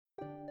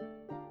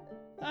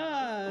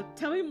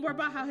Tell me more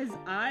about how his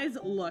eyes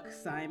look,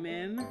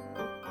 Simon.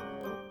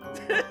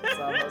 It's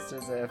almost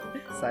as if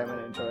Simon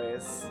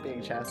enjoys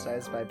being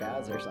chastised by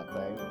Baz or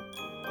something.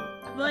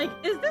 Like,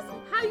 is this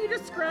how you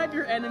describe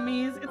your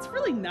enemies? It's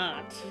really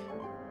not.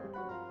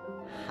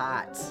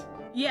 Hot.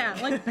 Yeah,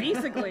 like,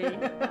 basically.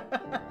 I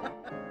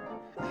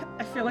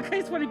feel like I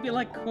just want to be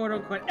like,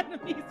 quote-unquote,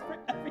 enemies for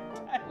every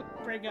time we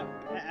bring up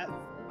Baz.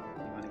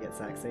 You want to get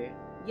sexy?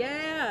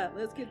 Yeah,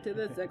 let's get to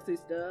the sexy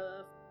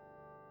stuff.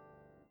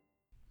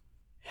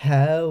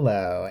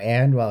 Hello,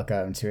 and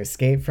welcome to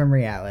Escape from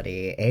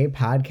Reality, a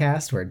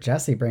podcast where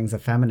Jesse brings a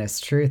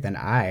feminist truth and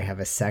I have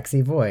a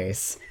sexy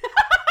voice.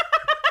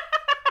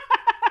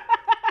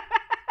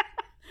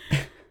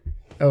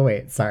 Oh,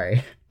 wait,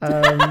 sorry.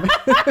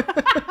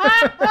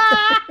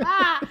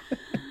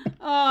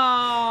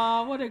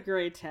 Oh, what a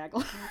great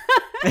tagline.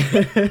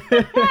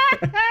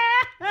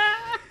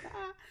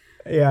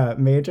 Yeah,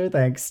 major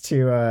thanks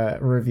to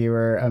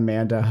reviewer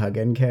Amanda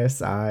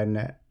Hugginkiss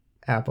on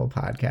Apple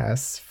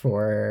Podcasts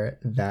for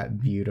that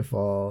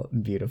beautiful,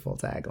 beautiful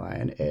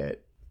tagline.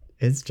 It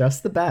is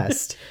just the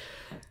best.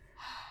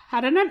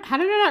 How did I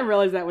not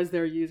realize that was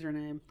their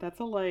username? That's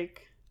a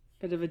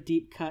bit of a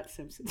deep cut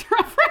Simpsons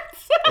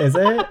reference. Is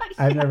it?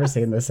 I've never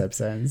seen The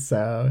Simpsons,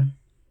 so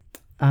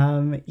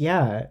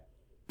yeah.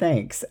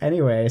 Thanks.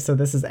 Anyway, so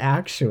this is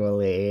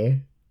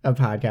actually a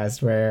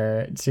podcast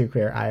where two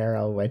queer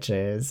IRL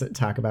witches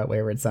talk about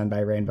Wayward Son by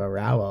Rainbow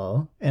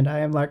Rowell, and I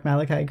am Lark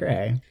Malachi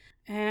Gray.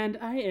 And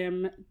I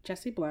am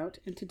Jessie Blount,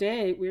 and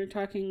today we're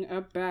talking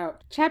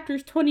about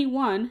chapters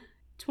 21,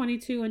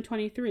 22, and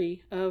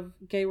 23 of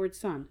Wayward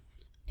Son,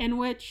 in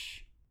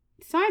which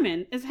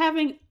Simon is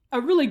having a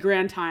really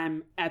grand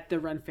time at the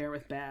Ren Fair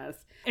with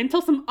Baz,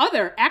 until some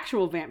other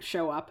actual vamps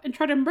show up and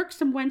try to murk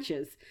some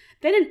wenches.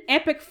 Then an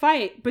epic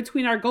fight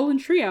between our golden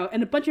trio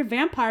and a bunch of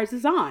vampires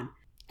is on.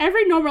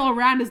 Every normal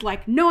around is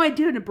like, no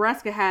idea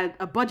Nebraska had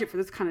a budget for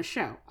this kind of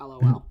show,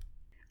 lol.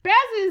 Baz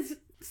is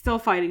still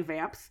fighting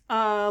vamps,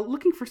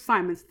 looking for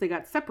Simon since they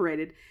got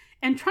separated,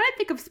 and trying to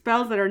think of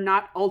spells that are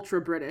not ultra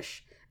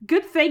British.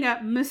 Good thing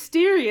a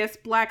mysterious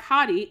black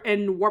hottie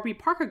in Warby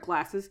Parker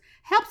glasses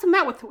helps him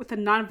out with a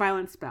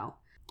non-violent spell.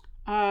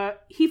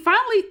 He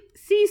finally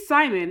sees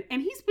Simon,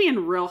 and he's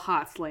being real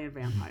hot slaying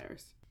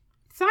vampires.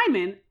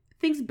 Simon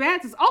thinks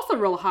Baz is also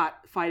real hot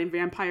fighting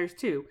vampires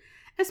too,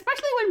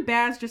 especially when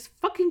Baz just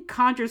fucking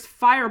conjures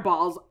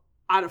fireballs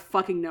out of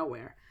fucking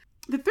nowhere.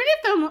 The three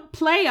of them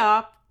play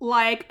up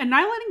like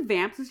annihilating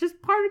vamps is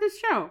just part of the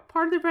show,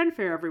 part of the Ren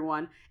Fair,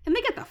 everyone, and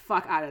they get the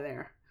fuck out of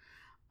there.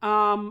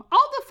 All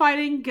the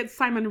fighting gets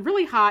Simon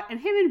really hot, and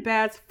him and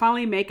Baz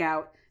finally make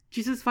out.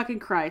 Jesus fucking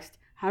Christ.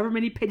 However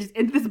many pages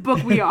into this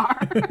book we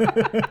are.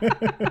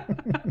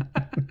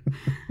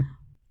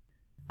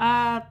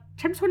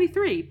 Chapter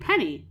 23,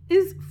 Penny,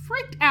 is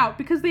freaked out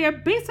because they are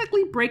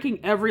basically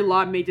breaking every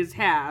law mages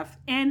have,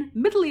 and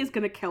Midley is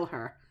going to kill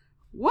her.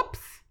 Whoops.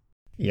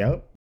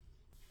 Yep.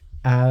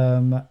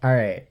 All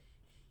right.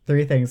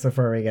 3 things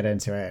before we get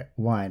into it.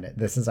 1,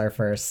 this is our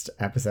first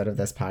episode of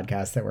this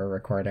podcast that we're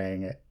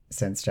recording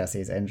since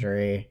Jesse's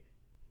injury.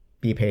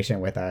 Be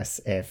patient with us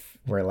if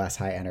we're less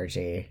high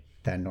energy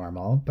than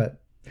normal,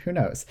 but who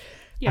knows?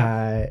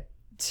 Yeah.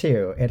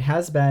 2, it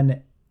has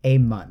been a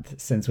month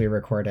since we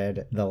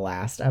recorded the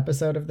last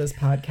episode of this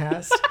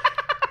podcast.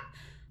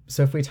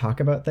 So if we talk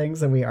about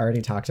things that we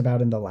already talked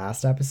about in the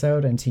last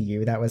episode, and to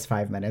you that was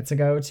 5 minutes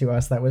ago, to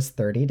us that was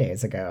 30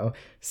 days ago.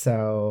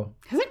 So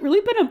has it really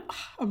been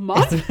a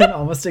month? It's been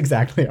almost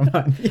exactly a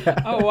month.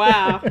 Yeah. Oh,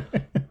 wow.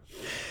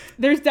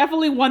 There's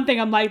definitely one thing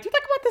I'm like, did you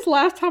talk about this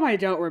last time? I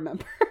don't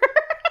remember.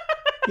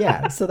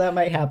 Yeah, so that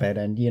might happen,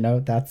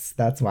 and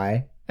that's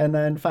why. And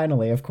then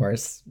finally, of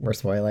course, we're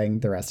spoiling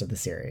the rest of the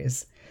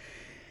series.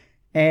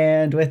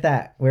 And with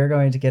that, we're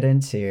going to get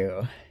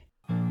into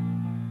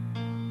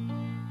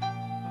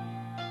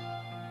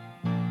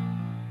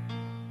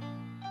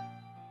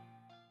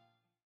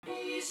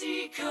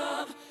Easy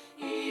Come,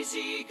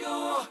 Easy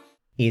Go.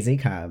 Easy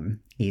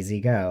Come,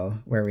 Easy Go,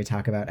 where we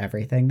talk about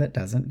everything that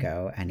doesn't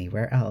go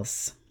anywhere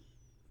else.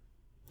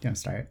 Do you want to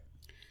start?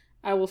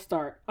 I will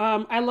start.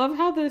 I love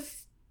how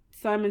this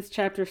Simon's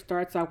chapter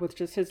starts off with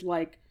just his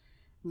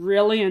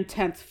really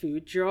intense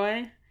food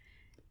joy.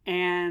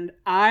 And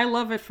I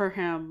love it for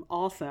him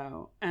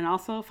also. And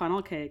also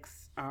funnel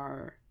cakes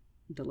are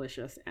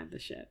delicious and the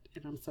shit.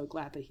 And I'm so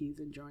glad that he's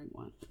enjoying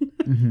one.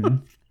 Mm-hmm.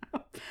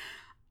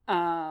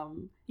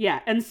 Yeah.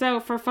 And so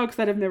for folks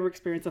that have never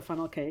experienced a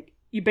funnel cake,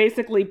 you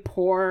basically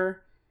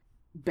pour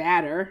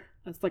batter.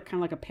 It's kind of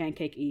like a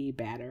pancake-y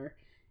batter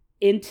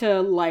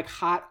into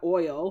hot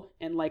oil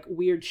and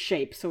weird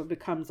shapes. So it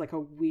becomes a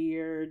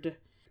weird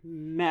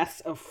mess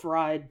of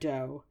fried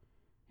dough.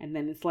 And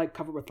then it's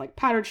covered with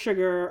powdered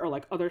sugar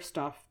or other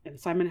stuff. And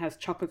Simon has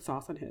chocolate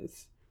sauce on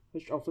his,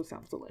 which also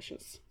sounds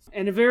delicious.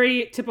 And a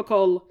very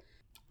typical,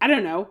 I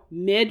don't know,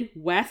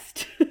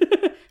 Midwest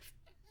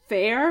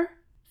fair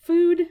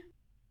food.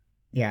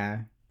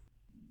 Yeah.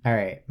 All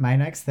right. My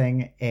next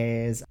thing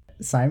is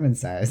Simon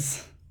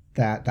says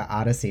that the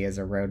Odyssey is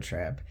a road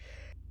trip.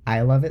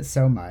 I love it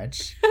so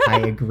much. I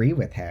agree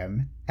with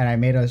him. And I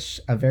made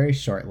a very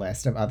short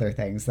list of other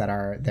things that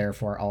are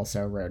therefore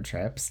also road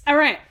trips. All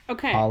right.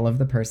 Okay. All of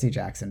the Percy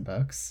Jackson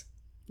books.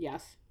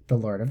 Yes. The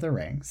Lord of the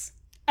Rings.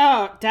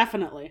 Oh,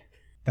 definitely.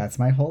 That's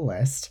my whole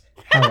list.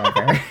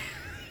 However,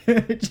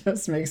 it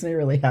just makes me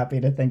really happy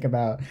to think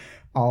about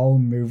all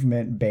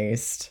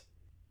movement-based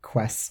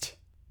quest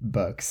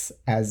books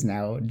as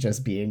now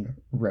just being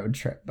road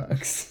trip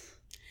books.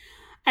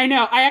 I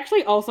know. I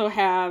actually also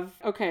have...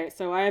 Okay,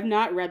 so I have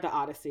not read The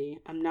Odyssey.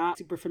 I'm not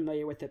super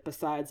familiar with it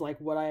besides, like,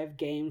 what I have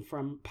gained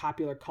from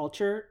popular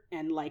culture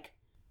and, like,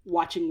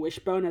 watching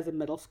Wishbone as a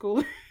middle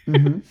schooler.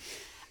 Mm-hmm.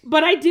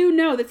 But I do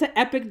know that's an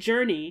epic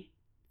journey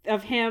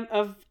of him,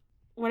 of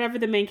whatever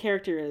the main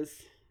character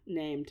is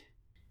named.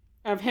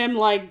 Of him,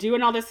 like,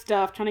 doing all this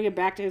stuff, trying to get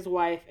back to his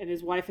wife, and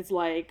his wife is,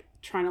 like,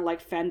 trying to, like,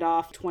 fend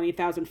off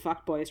 20,000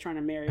 fuckboys trying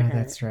to marry her. Oh,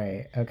 that's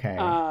right. Okay.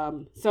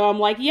 So I'm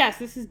like, yes,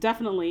 this is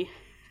definitely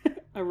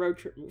a road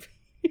trip movie.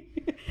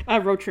 a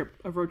road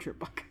trip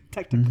book,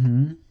 technically.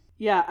 Mm-hmm.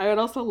 Yeah, I would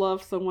also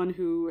love someone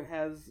who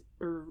has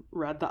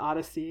read The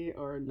Odyssey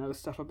or knows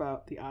stuff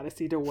about The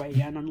Odyssey to weigh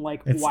in on,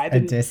 like, It's why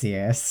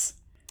Odysseus.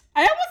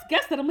 I almost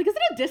guessed that. I'm like, is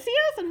it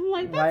Odysseus? And I'm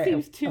like, that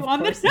seems too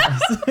on the nose.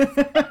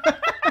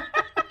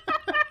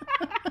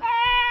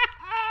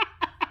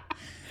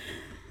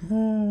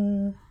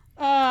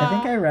 I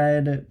think I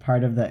read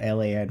part of the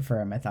Iliad for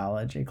a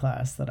mythology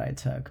class that I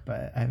took,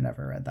 but I've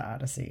never read the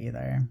Odyssey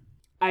either.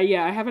 I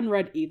haven't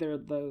read either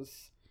of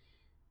those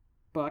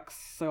books,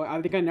 so I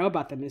think I know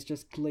about them. It's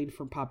just gleaned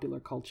from popular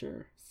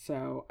culture.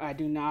 So I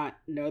do not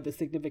know the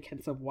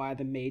significance of why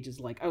the mage is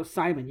like, oh,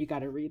 Simon, you got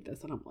to read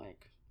this. And I'm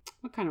like,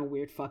 what kind of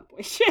weird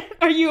fuckboy shit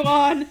are you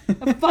on?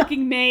 A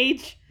fucking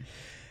mage?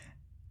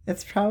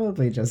 It's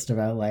probably just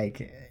about,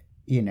 like,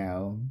 you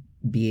know,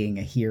 being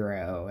a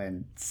hero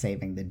and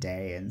saving the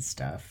day and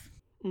stuff.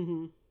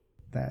 Mm-hmm.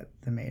 That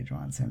the mage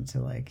wants him to,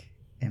 like,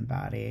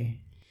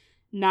 embody.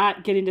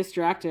 Not getting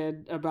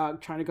distracted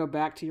about trying to go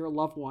back to your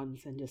loved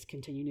ones and just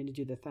continuing to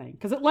do the thing.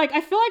 Because, like,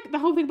 I feel like the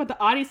whole thing about the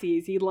Odyssey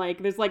is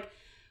there's, like,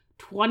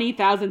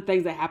 20,000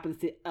 things that happens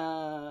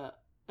to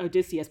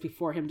Odysseus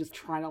before him just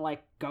trying to,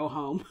 like, go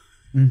home.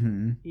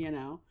 Mm-hmm. You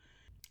know?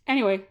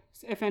 Anyway,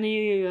 if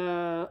any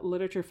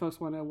literature folks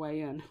want to weigh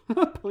in,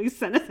 please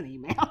send us an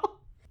email.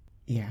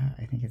 Yeah,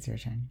 I think it's your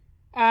turn.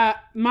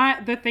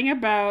 The thing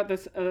about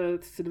this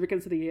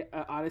significance of the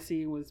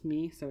Odyssey was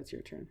me, so it's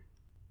your turn.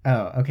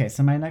 Oh, okay.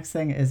 So my next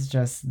thing is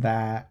just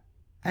that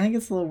I think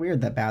it's a little weird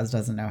that Baz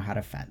doesn't know how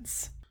to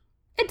fence.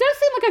 It does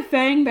seem like a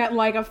thing that,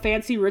 like, a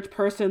fancy rich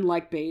person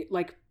like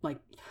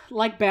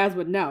Baz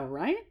would know,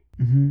 right?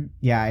 Mm-hmm.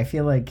 Yeah, I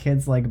feel like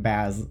kids like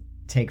Baz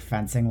take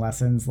fencing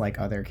lessons like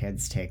other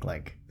kids take,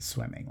 like,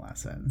 swimming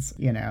lessons,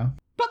 you know?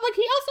 But, like,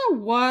 he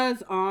also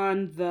was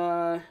on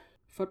the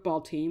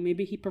football team.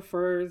 Maybe he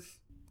prefers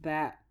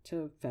that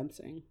to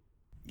fencing.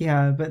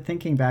 Yeah, but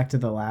thinking back to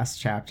the last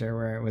chapter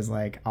where it was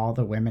like all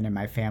the women in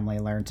my family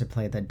learned to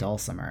play the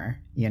dulcimer,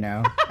 you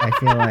know? I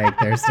feel like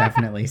there's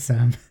definitely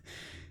some,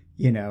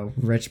 you know,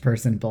 rich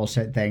person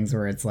bullshit things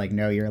where it's like,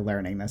 no, you're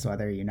learning this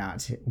whether you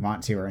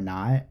want to or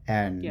not.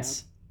 And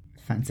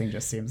fencing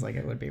just seems like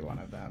it would be one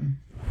of them.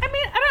 I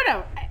mean, I don't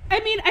know. I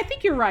mean, I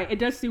think you're right. It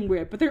does seem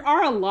weird, but there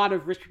are a lot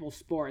of rich people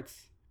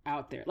sports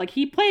out there. Like,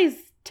 he plays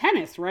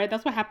tennis, right?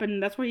 That's what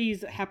happened. That's where he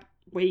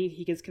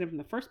gets kidnapped in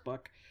the first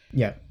book.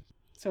 Yeah.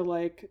 So,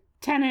 like,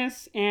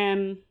 tennis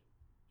and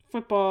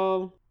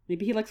football.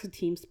 Maybe he likes a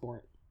team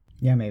sport.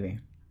 Yeah, maybe.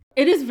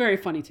 It is very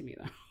funny to me,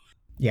 though.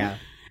 Yeah.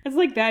 It's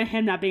like that,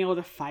 him not being able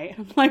to fight.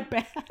 I'm like,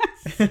 Baz.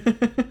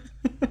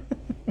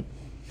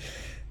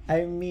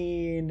 I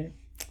mean,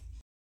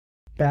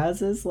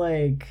 Baz is,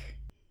 like,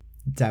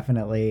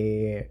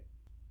 definitely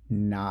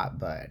not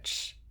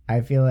Butch.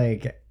 I feel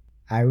like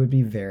I would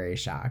be very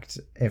shocked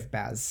if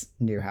Baz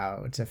knew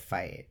how to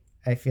fight.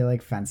 I feel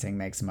like fencing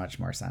makes much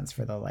more sense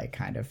for the, like,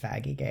 kind of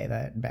faggy gay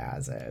that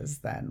Baz is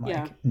than,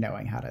 like,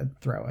 knowing how to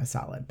throw a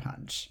solid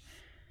punch.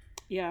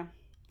 Yeah,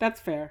 that's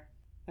fair.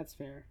 That's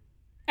fair.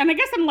 And I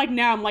guess I'm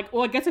like,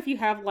 well, I guess if you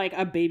have, like,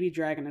 a baby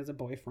dragon as a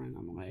boyfriend,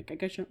 I'm like, I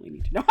guess you don't really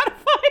need to know how to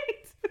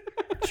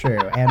fight.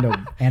 True,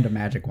 and a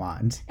magic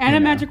wand. And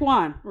a magic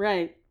wand,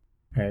 right.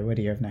 All right, what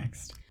do you have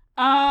next?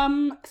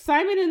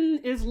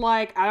 Simon is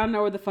like, I don't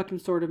know where the fucking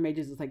Sword of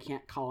Mages is. I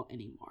can't call it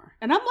anymore.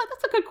 And I'm like,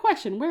 that's a good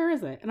question. Where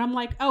is it? And I'm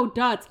like, oh,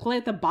 duh, it's clearly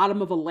at the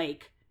bottom of a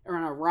lake or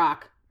on a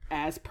rock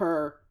as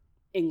per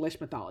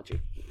English mythology.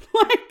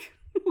 Like,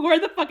 where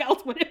the fuck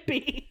else would it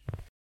be?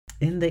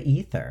 In the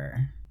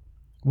ether.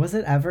 Was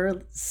it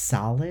ever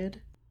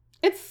solid?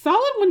 It's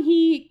solid when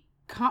he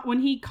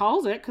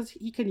calls it because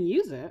he can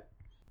use it.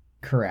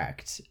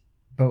 Correct.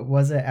 But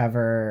was it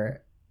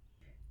ever...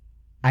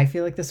 I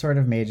feel like the Sword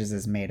of Mages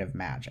is made of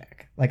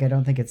magic. Like, I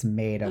don't think it's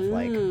made of,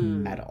 like,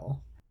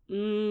 metal.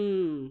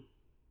 I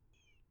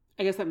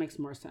guess that makes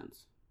more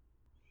sense.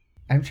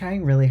 I'm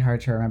trying really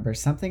hard to remember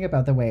something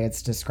about the way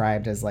it's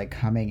described as, like,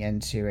 coming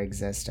into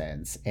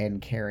existence in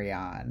Carry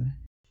On.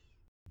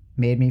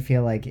 Made me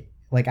feel like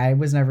I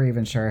was never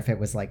even sure if it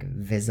was, like,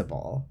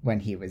 visible when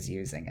he was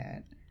using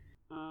it.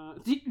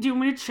 Do you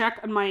want me to check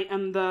on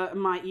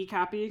my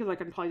e-copy? Because I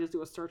can probably just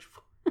do a search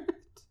for it.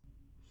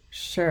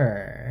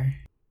 Sure.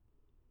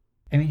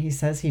 I mean, he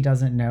says he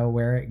doesn't know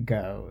where it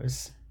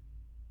goes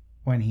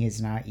when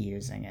he's not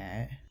using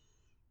it.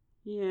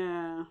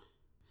 Yeah.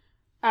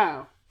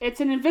 Oh, it's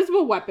an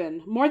invisible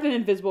weapon. More than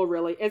invisible,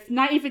 really. It's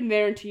not even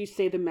there until you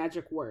say the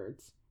magic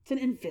words. It's an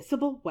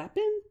invisible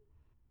weapon?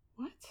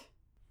 What?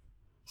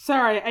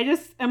 Sorry,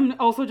 I'm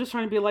also just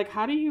trying to be like,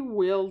 how do you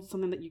wield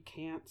something that you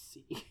can't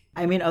see?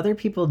 I mean, other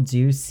people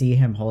do see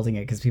him holding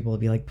it because people will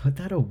be like, put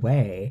that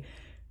away.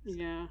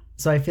 Yeah.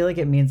 So I feel like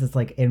it means it's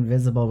like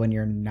invisible when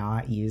you're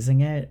not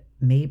using it,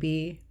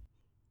 maybe.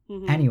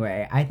 Mm-hmm.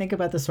 Anyway, I think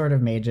about the Sword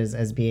of Mages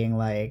as being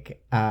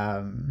like,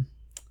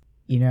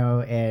 you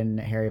know, in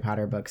Harry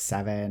Potter book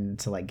 7,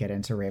 to like get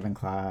into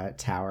Ravenclaw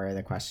Tower,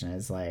 the question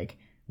is like,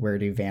 where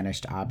do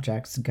vanished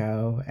objects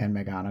go? And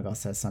McGonagall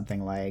says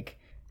something like,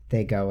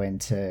 they go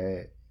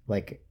into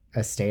like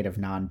a state of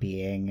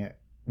non-being,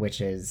 which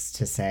is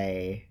to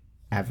say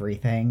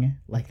everything.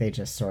 Like they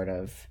just sort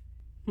of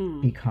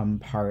become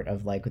part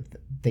of like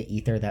the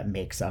ether that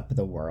makes up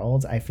the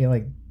world. I feel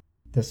like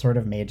the Sword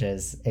of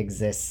Mages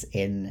exists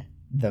in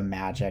the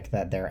magic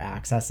that they're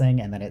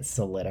accessing, and then it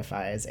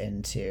solidifies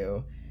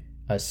into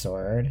a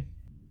sword.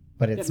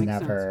 But it's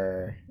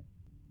never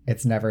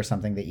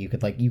something that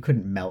you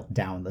couldn't melt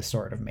down the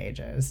Sword of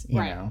Mages,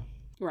 you know?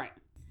 Right.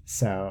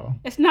 So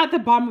it's not the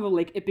bottom of the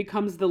lake, it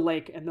becomes the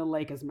lake, and the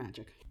lake is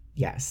magic.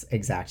 Yes,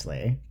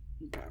 exactly.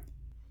 Okay.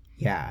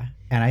 Yeah.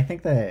 And I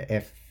think that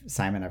if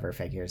Simon ever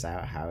figures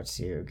out how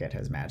to get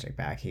his magic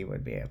back, he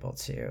would be able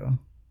to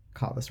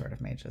call the Sword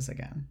of Mages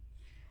again.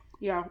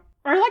 Yeah.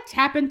 Or like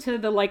tap into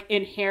the like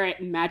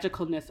inherent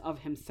magicalness of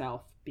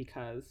himself,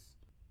 because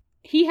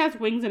he has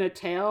wings and a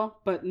tail,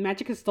 but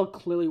magic is still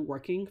clearly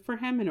working for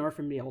him in order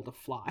for him to be able to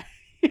fly.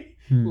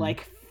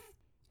 Like,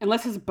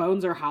 unless his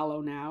bones are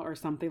hollow now or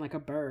something, like a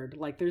bird.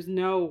 Like, there's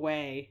no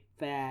way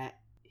that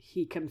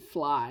he can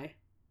fly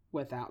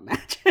without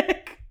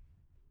magic.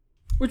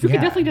 Which we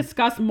could definitely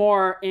discuss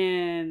more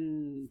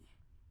in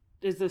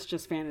Is This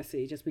Just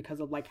Fantasy? Just because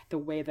of, like, the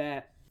way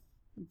that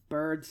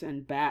birds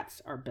and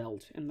bats are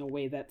built, and the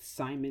way that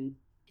Simon,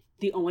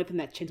 the only thing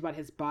that changes about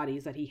his body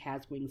is that he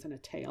has wings and a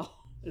tail.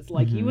 It's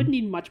like, he would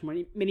need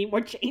many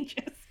more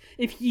changes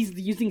if he's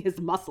using his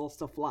muscles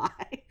to fly,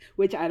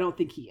 which I don't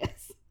think he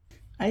is.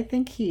 I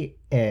think he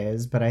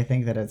is, but I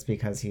think that it's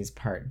because he's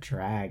part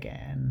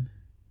dragon.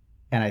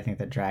 And I think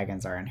that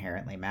dragons are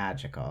inherently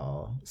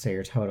magical. So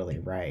you're totally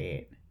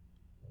right.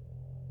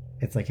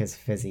 It's like his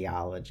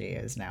physiology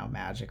is now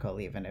magical,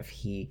 even if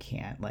he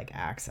can't like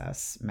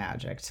access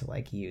magic to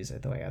like use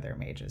it the way other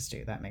mages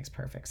do. That makes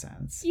perfect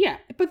sense. Yeah,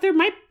 but there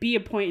might be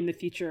a point in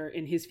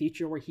his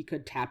future where he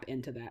could tap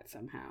into that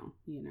somehow,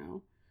 you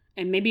know?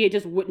 And maybe it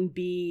just wouldn't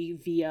be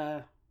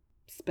via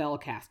spell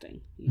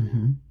casting, you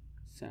know?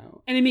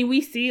 So, and I mean,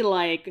 we see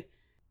like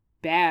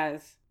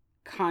Baz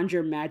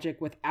conjure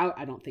magic without,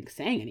 I don't think,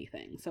 saying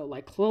anything. So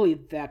like clearly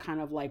that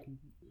kind of like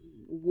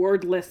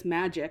wordless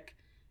magic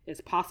is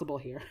possible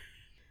here.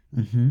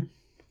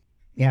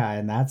 Yeah,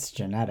 and that's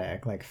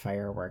genetic. Like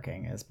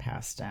fireworking is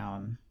passed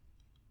down.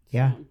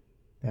 Yeah,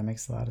 that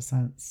makes a lot of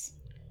sense.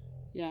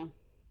 Yeah.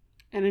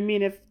 And I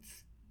mean, if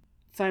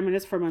Simon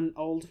is from an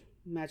old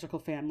magical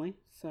family,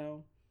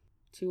 so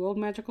 2 old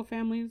magical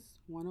families,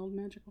 1 old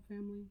magical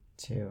family,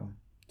 2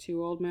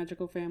 old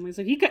magical families.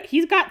 So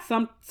he's got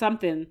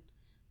something,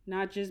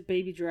 not just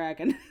baby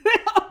dragon,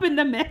 up in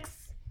the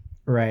mix.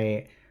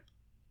 Right.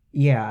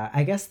 Yeah,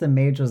 I guess the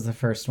mage was the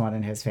first one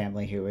in his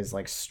family who was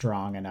like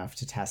strong enough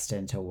to test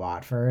into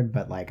Watford,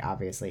 but like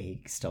obviously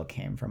he still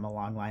came from a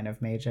long line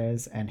of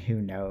mages, and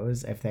who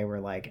knows if they were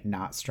like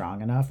not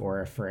strong enough,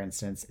 or if, for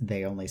instance,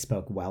 they only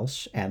spoke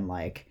Welsh and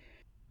like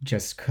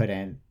just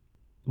couldn't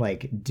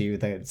like do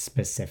the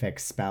specific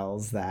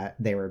spells that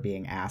they were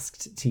being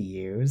asked to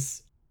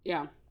use.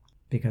 Yeah.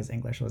 Because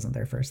English wasn't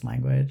their first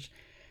language.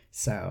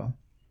 So.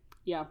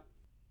 Yeah.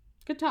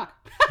 Good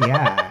talk.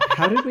 Yeah.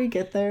 How did we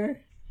get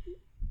there?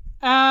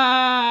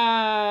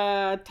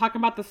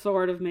 Talking about the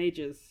Sword of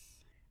Mages.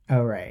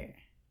 Oh, right.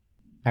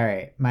 All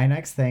right. My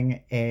next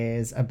thing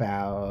is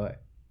about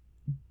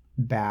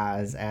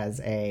Baz as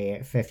a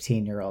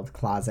 15-year-old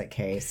closet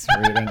case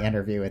reading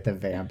Interview with the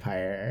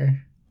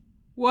Vampire.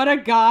 What a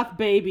goth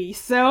baby.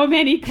 So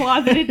many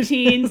closeted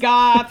teen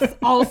goths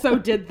also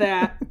did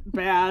that,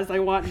 Baz. I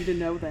want you to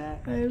know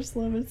that. I just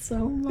love it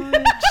so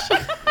much.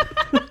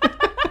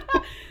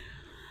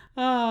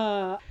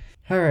 All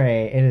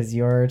right. It is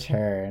your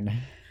turn.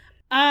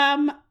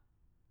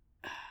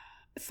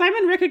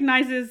 Simon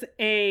recognizes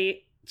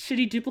a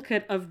shitty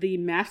duplicate of the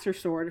Master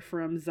Sword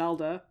from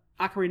Zelda,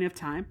 Ocarina of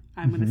Time,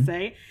 I'm going to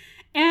say.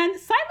 And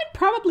Simon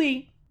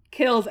probably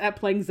kills at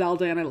playing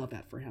Zelda, and I love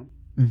that for him.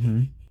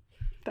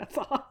 That's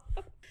all.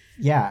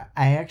 Yeah,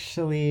 I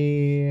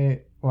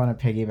actually want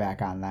to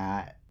piggyback on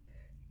that.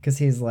 Because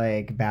he's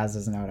like, Baz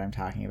doesn't know what I'm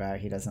talking about.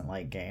 He doesn't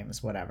like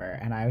games, whatever.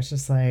 And I was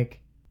just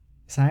like,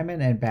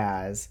 Simon and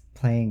Baz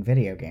playing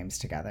video games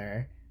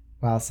together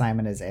while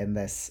Simon is in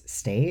this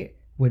state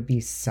would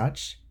be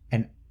such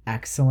an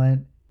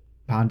excellent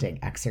bonding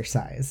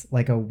exercise,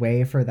 like a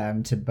way for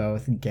them to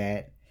both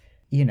get,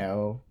 you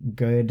know,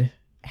 good,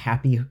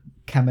 happy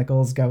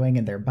chemicals going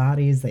in their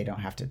bodies. They don't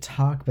have to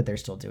talk, but they're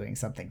still doing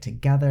something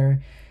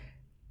together,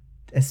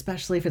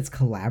 especially if it's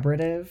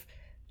collaborative.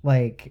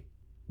 Like,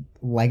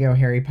 Lego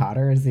Harry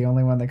Potter is the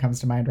only one that comes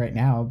to mind right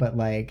now, but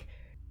like,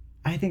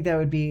 I think that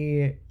would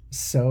be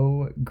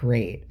so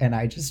great, and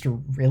I just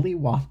really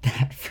want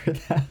that for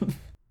them.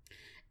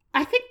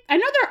 I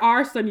know there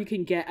are some you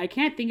can get. I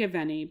can't think of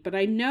any, but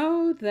I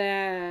know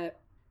that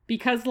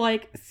because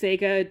like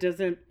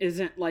Sega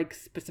isn't like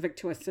specific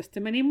to a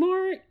system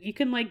anymore, you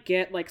can like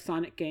get like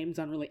Sonic games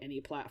on really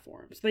any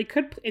platform. So they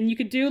could, and you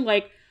could do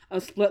like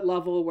a split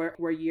level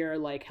where you're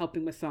like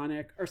helping with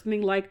Sonic, or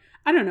something like,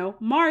 I don't know,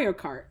 Mario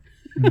Kart.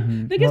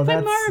 Mm-hmm. They can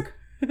play Mario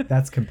Kart.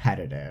 That's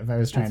competitive. I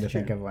was trying That's to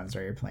think true. of ones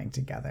where you're playing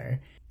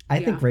together. I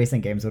think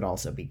racing games would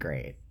also be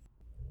great.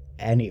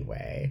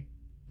 Anyway,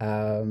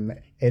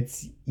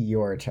 it's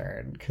your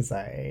turn because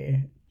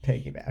I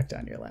piggybacked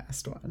on your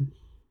last one.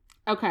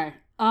 Okay.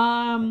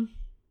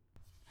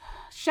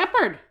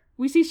 Shepard.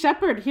 We see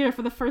Shepard here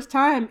for the first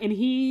time, and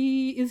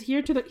he's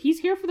here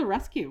for the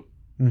rescue.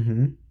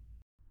 Mm-hmm.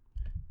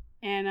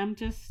 And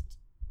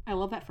I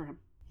love that for him.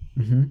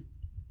 Mm-hmm.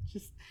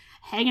 Just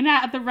hanging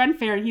out at the Ren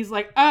Fair, and he's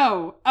like,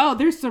 oh,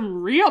 there's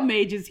some real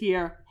mages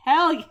here.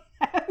 Hell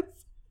yes.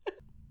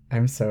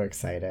 I'm so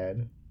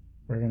excited.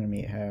 We're going to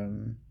meet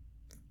him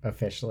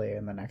officially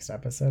in the next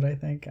episode, I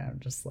think. I'm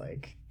just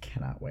like,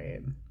 cannot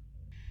wait.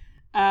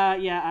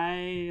 Yeah,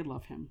 I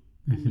love him.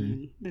 Mm-hmm. I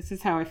mean, this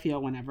is how I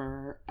feel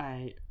whenever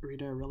I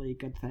read a really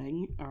good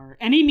thing, or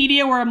any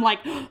media where I'm like,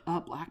 a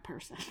black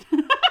person.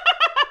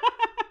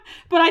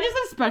 But I just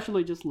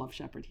especially just love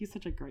Shepard. He's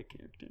such a great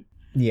character.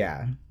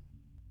 Yeah.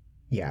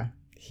 Yeah.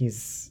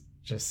 He's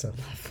just so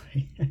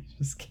lovely. I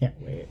just can't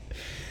wait.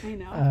 I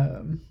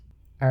know.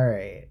 All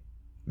right.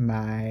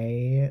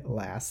 My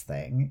last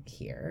thing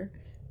here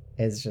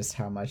is just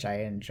how much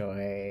I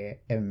enjoy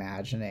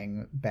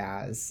imagining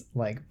Baz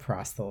like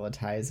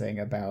proselytizing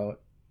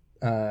about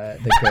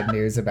the good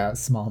news about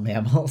small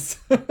mammals.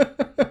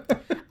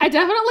 I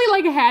definitely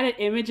like had an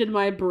image in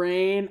my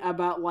brain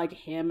about like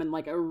him in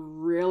like a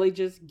really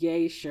just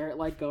gay shirt,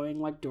 like going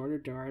like door to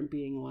door and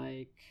being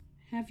like,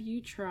 have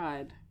you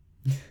tried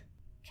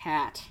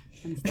cat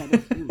instead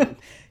of human?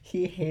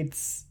 He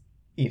hates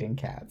eating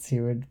cats.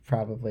 He would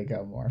probably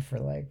go more for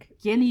like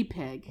guinea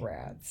pig.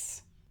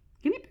 Rats.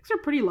 Guinea pigs are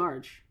pretty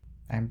large.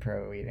 I'm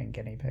pro eating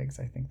guinea pigs.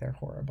 I think they're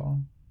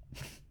horrible.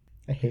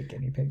 I hate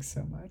guinea pigs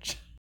so much.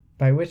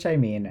 By which I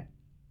mean,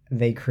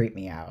 they creep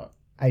me out.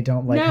 I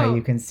don't like how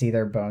you can see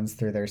their bones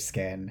through their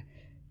skin,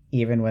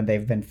 even when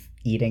they've been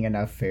eating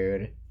enough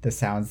food. The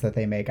sounds that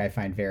they make I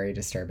find very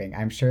disturbing.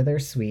 I'm sure they're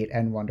sweet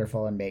and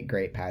wonderful and make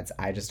great pets.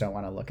 I just don't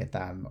want to look at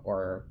them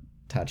or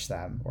touch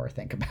them or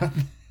think about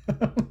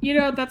them. You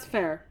know, that's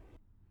fair.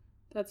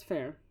 That's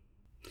fair.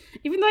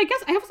 Even though I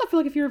also feel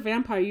like if you're a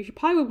vampire, you should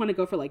probably want to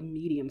go for like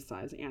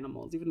medium-sized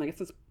animals, even though I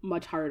guess it's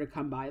much harder to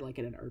come by like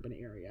in an urban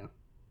area.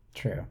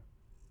 True.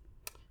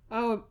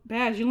 Oh,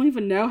 Baz, you don't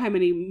even know how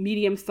many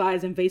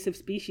medium-sized invasive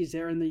species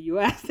there are in the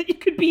U.S. that you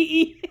could be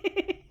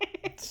eating.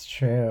 It's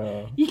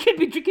true. You could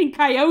be drinking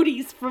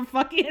coyotes from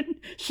fucking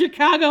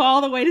Chicago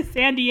all the way to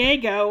San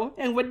Diego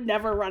and would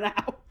never run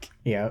out.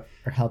 Yep.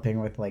 Or helping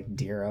with like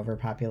deer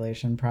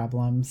overpopulation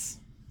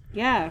problems.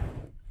 Yeah.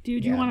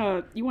 Dude,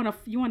 Yeah. you want a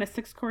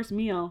 6-course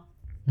meal.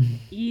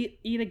 Eat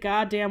a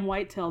goddamn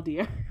whitetail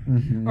deer.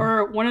 Mm-hmm.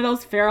 Or one of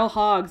those feral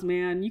hogs,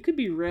 man. You could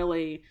be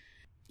really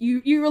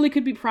you really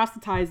could be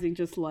proselytizing,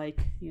 just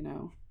like, you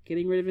know,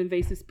 getting rid of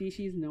invasive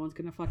species. No one's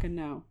gonna fucking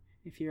know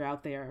if you're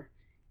out there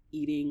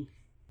eating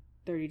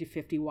 30 to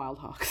 50 wild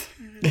hogs.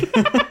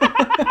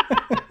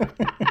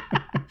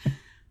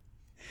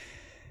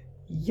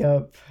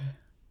 Yup.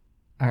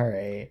 All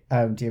right.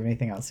 Do you have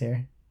anything else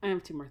here? I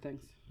have 2 more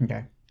things.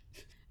 Okay.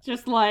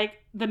 Just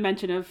like the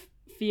mention of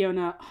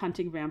Fiona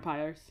hunting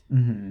vampires,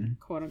 Mm-hmm.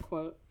 quote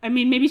unquote. I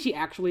mean, maybe she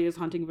actually is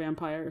hunting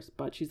vampires,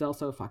 but she's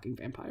also fucking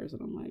vampires,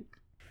 and I'm like,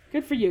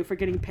 good for you for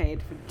getting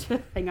paid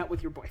to hang out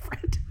with your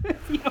boyfriend,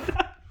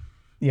 Fiona.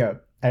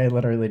 Yep. I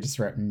literally just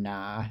wrote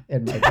 "nah"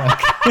 in my book.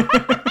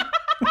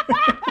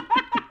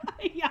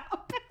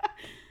 Yup.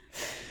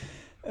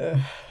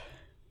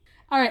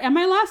 All right, and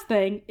my last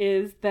thing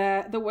is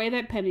that the way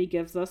that Penny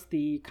gives us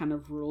the kind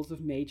of rules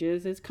of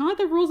mages is kind of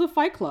the rules of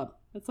Fight Club.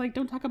 It's like,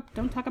 don't talk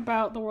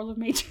about the world of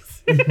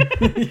mages.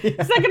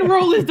 Yeah. Second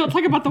rule is don't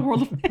talk about the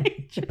world of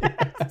mages.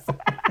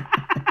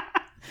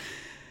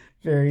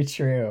 Very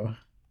true.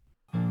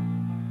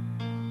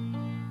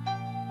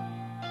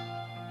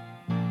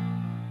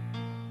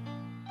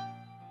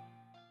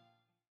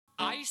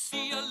 I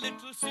see a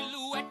little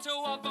silhouette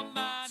of a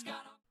man.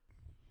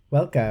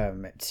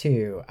 Welcome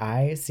to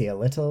I See a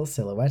Little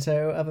Silhouette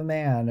of a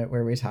Man,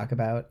 where we talk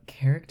about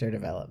character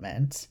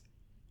development.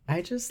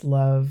 I just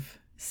love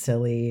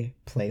silly,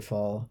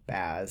 playful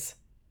Baz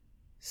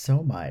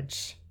so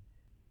much.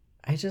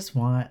 I just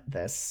want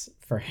this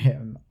for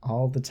him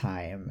all the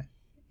time.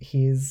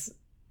 He's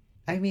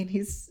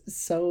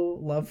so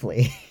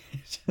lovely.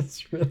 I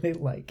just really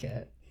like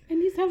it. And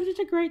he's having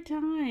such a great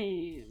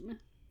time.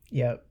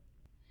 Yep.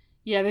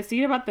 Yeah, the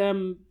scene about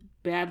them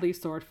badly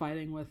sword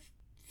fighting with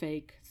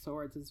fake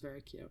swords is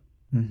very cute.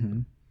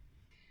 Mm-hmm.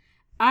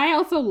 I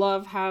also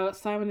love how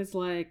Simon is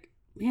like,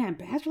 man,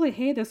 Baz really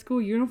hated their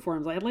school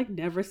uniforms. I'd like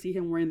never see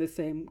him wearing the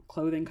same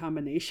clothing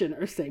combination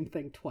or same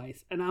thing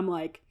twice. And I'm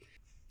like,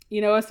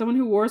 as someone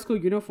who wore a school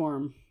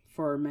uniform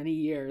for many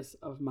years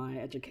of my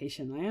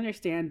education, I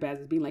understand Baz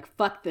is being like,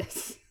 fuck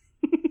this.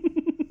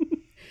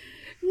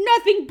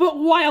 Nothing but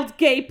wild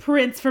gay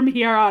prince from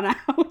here on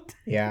out.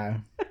 Yeah.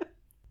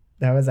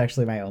 That was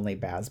actually my only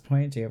Baz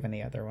point. Do you have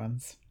any other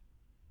ones?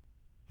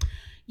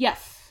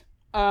 Yes.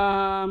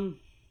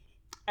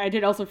 I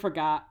did also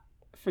forget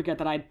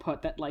that I'd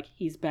put that, like,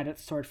 he's bad at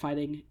sword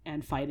fighting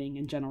and fighting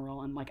in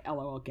general, and like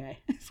LOL gay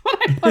is what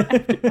I put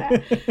after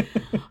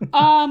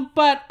that.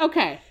 But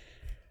okay.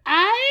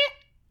 I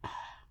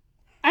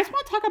just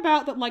want to talk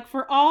about that, like,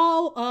 for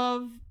all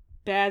of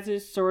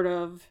Baz's sort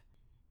of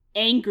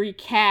angry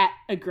cat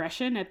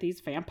aggression at these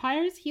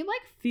vampires, he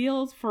like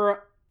feels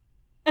for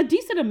a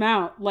decent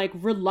amount like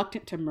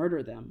reluctant to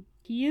murder them.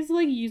 He is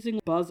like using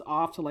Buzz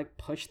off to like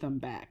push them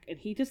back, and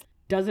he just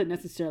doesn't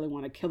necessarily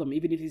want to kill them,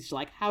 even if he's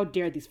like, how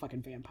dare these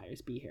fucking vampires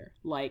be here?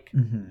 Like,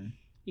 an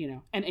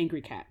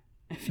angry cat,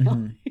 I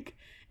feel like.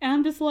 And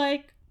I'm just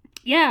like,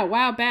 yeah,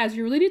 wow, Baz,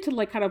 you really need to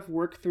like kind of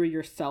work through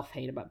your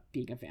self-hate about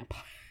being a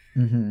vampire.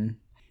 Mm-hmm.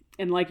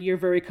 And like your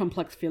very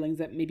complex feelings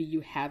that maybe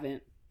you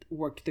haven't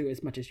worked through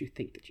as much as you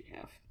think that you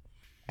have.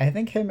 I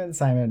think him and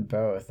Simon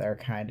both are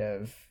kind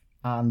of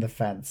on the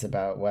fence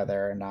about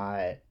whether or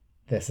not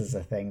this is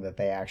a thing that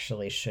they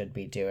actually should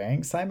be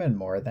doing. Simon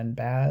more than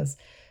Baz.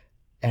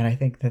 And I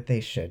think that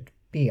they should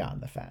be on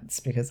the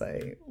fence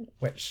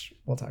which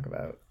we'll talk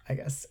about, I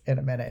guess, in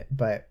a minute.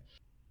 But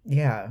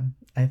yeah,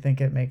 I think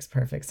it makes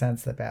perfect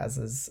sense that Baz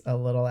is a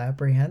little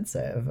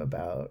apprehensive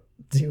about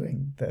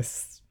doing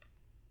this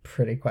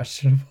pretty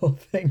questionable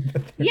thing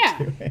that they're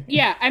doing.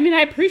 Yeah, I mean,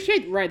 I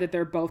appreciate, right, that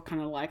they're both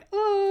kind of like,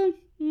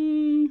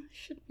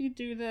 should we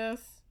do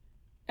this?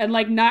 And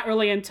like, not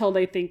really until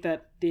they think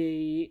that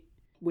the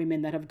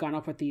women that have gone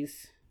off with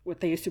these, what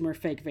they assume are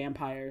fake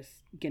vampires,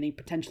 getting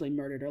potentially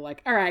murdered, are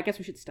like, all right, I guess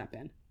we should step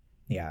in.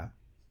 Yeah.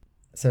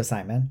 So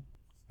Simon,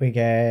 we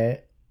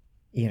get,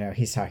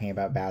 he's talking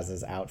about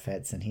Baz's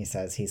outfits, and he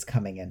says he's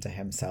coming into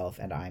himself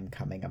and I'm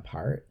coming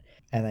apart.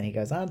 And then he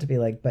goes on to be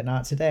like, but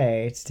not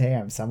today. Today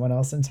I'm someone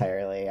else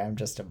entirely. I'm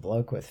just a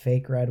bloke with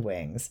fake red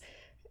wings.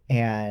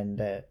 And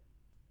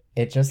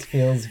it just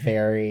feels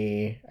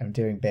very, I'm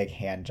doing big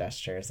hand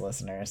gestures,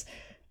 listeners.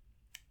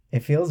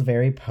 It feels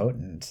very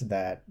potent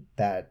that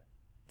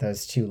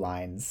those two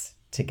lines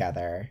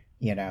together,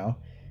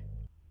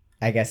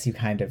 I guess you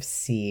kind of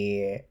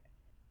see,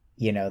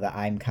 the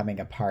I'm coming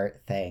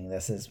apart thing.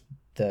 This is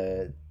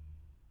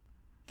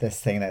this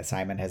thing that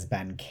Simon has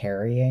been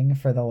carrying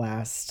for the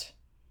last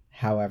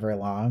however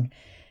long,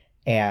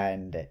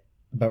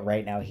 but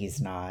right now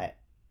he's not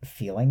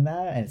feeling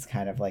that, and it's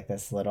kind of like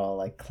this little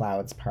like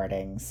clouds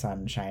parting,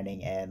 sun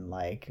shining in,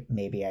 like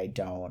maybe I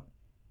don't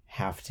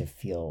have to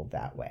feel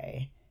that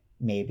way.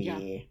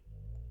 Maybe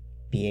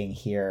being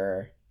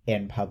here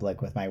in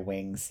public with my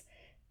wings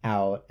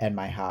out and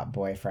my hot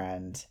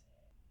boyfriend,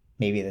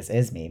 maybe this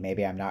is me.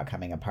 Maybe I'm not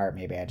coming apart.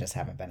 Maybe I just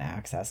haven't been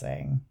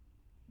accessing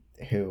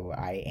who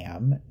I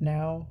am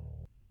now.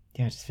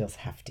 Yeah, it just feels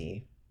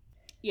hefty.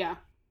 Yeah.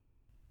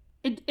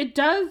 It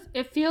does.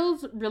 It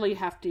feels really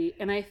hefty.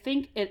 And I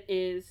think it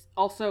is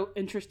also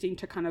interesting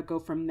to kind of go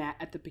from that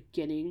at the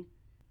beginning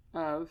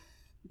of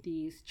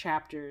these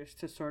chapters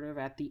to sort of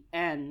at the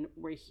end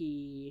where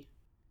he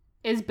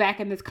is back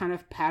in this kind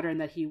of pattern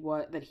that he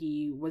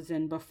was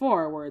in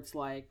before, where it's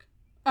like,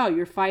 oh,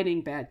 you're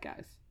fighting bad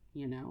guys,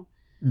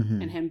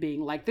 and him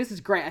being like, this is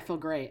great. I feel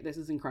great. This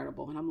is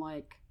incredible. And I'm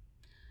like,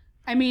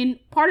 I mean,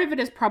 part of it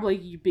is probably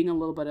you being a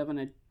little bit of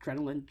an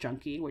adrenaline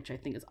junkie, which I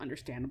think is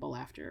understandable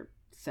after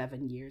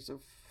 7 years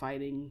of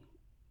fighting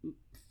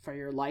for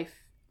your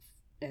life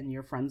and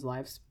your friends'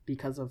 lives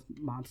because of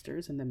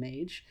monsters and the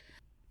mage.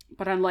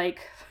 But I'm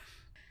like,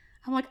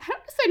 I don't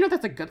say no,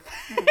 that's a good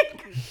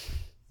thing.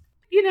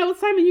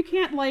 Simon, you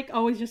can't like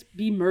always just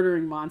be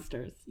murdering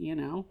monsters,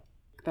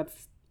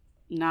 That's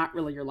not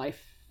really your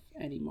life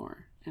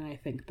anymore. And I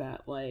think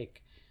that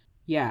like,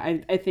 yeah,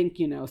 I think,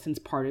 since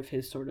part of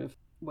his sort of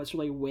what's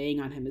really weighing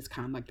on him is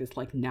kind of like this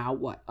like now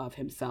what of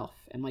himself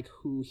and like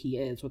who he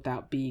is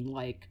without being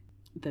like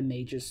the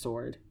mage's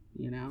sword,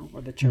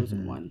 or the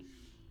chosen one.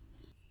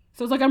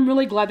 So it's like, I'm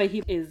really glad that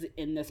he is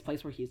in this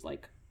place where he's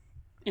like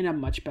in a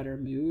much better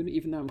mood,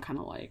 even though I'm kind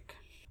of like,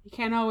 you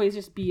can't always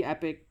just be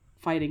epic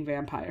fighting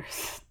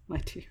vampires, my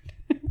dude.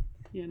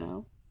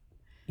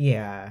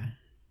 Yeah.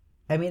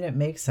 I mean, it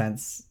makes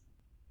sense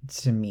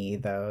to me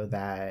though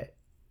that,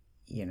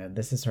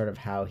 this is sort of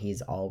how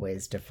he's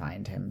always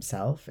defined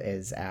himself,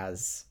 is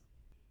as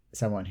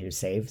someone who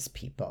saves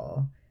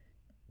people.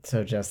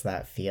 So just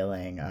that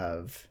feeling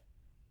of,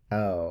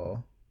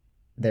 oh,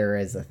 there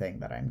is a thing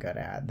that I'm good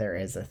at. There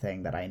is a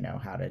thing that I know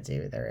how to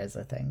do. There is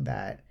a thing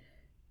that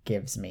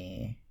gives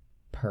me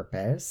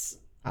purpose.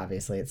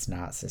 obviously it's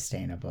not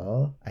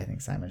sustainable. I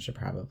think Simon should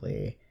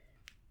probably,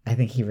 I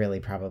think he really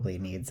probably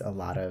needs a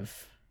lot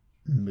of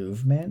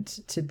movement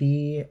to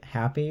be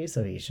happy.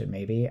 So he should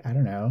maybe, I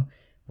don't know,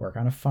 work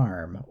on a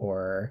farm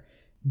or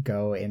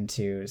go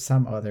into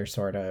some other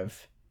sort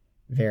of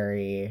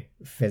very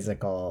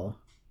physical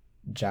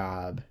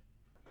job.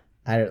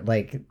 I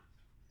like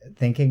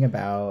thinking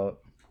about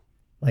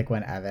like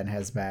when Evan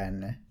has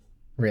been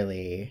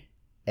really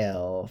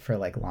ill for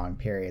like long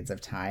periods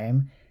of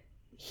time.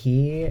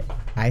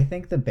 I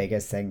think the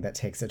biggest thing that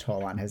takes a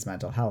toll on his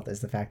mental health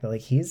is the fact that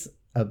like he's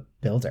a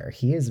builder.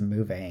 He is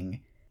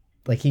moving.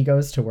 Like he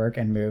goes to work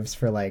and moves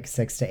for like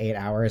 6 to 8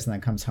 hours and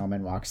then comes home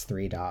and walks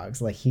 3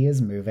 dogs. Like he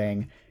is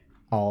moving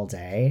all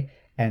day,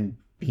 and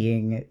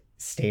being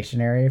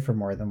stationary for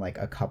more than like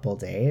a couple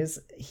days,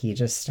 he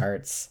just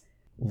starts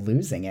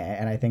losing it.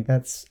 And I think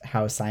that's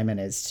how Simon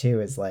is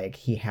too, is like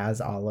he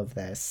has all of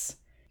this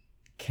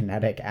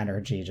kinetic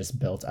energy just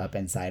built up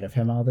inside of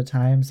him all the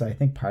time. So I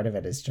think part of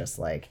it is just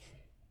like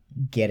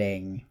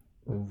getting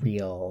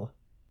real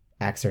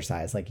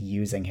exercise, like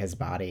using his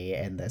body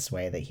in this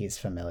way that he's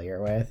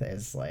familiar with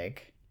is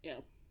like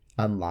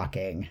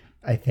unlocking,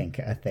 I think,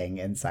 a thing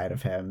inside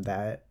of him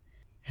that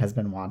has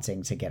been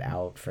wanting to get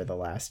out for the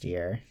last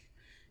year.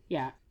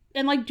 Yeah.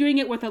 And like doing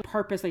it with a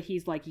purpose that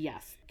he's like,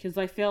 yes. Because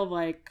I feel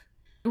like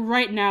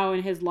right now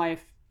in his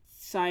life,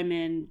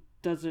 Simon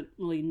doesn't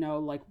really know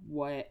like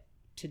what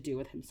to do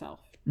with himself.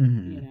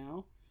 Mm-hmm. You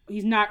know?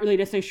 He's not really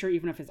necessarily sure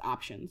even of his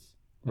options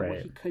or Right.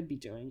 what he could be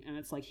doing. And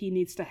it's like he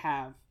needs to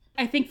have,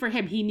 I think for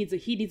him, he needs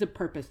a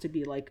purpose to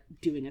be like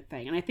doing a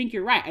thing. And I think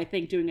you're right. I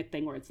think doing a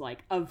thing where it's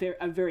like a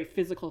very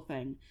physical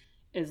thing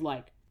is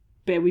like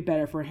way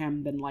better for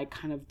him than like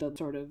kind of the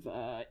sort of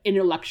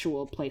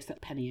intellectual place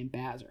that Penny and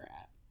Baz are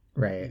at.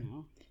 Right. You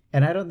know?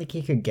 And I don't think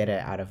he could get it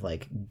out of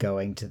like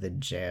going to the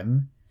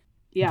gym.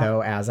 Yeah.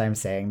 Though as I'm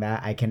saying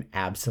that, I can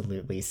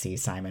absolutely see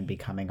Simon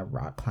becoming a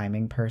rock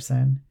climbing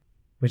person,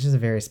 which is a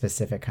very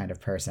specific kind of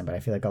person. But I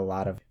feel like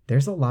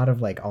there's a lot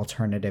of like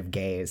alternative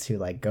gays who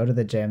like go to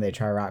the gym, they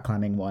try rock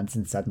climbing once,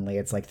 and suddenly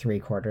it's like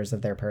 3/4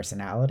 of their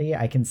personality.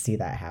 I can see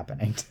that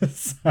happening to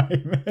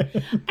Simon. I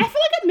feel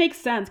like it makes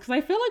sense because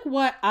I feel like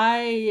what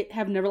I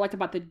have never liked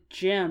about the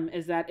gym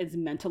is that it's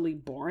mentally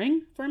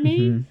boring for me.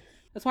 Mm-hmm.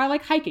 That's why I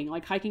like hiking.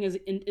 Like hiking is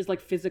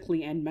like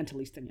physically and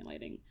mentally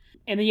stimulating.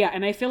 And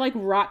and I feel like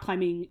rock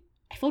climbing,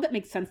 I feel like that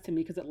makes sense to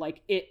me because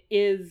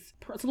it's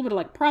a little bit of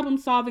like problem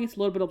solving. It's a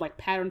little bit of like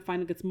pattern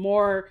finding.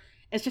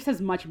 It's just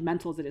as much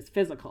mental as it is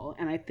physical.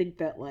 And I think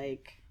that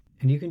like,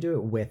 and you can do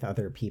it with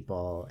other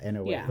people in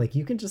a way. Yeah. Like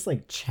you can just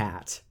like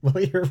chat while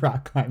you're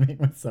rock climbing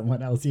with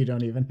someone else. You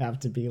don't even have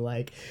to be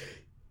like,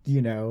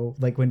 you know,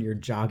 like when you're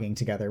jogging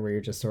together where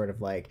you're just sort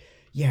of like,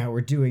 yeah, we're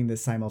doing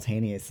this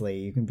simultaneously.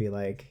 You can be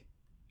like,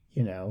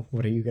 you know,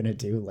 what are you going to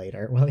do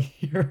later while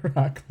you're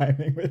rock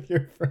climbing with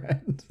your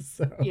friend?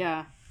 So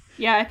yeah.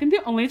 I think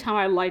the only time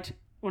I liked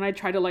when I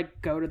tried to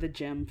like go to the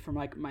gym for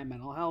like my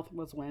mental health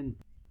was when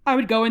I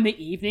would go in the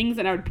evenings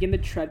and I would be in the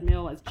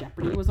treadmill as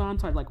Jeopardy was on.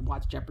 So I'd like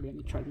watch Jeopardy on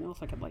the treadmill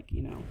so I could like,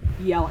 you know,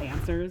 yell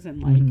answers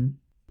and like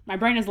my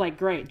brain is like,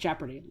 great,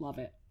 Jeopardy, love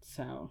it.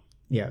 So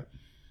yeah,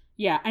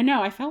 I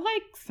know. I felt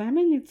like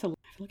Simon needs to.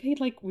 I feel like he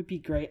like would be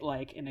great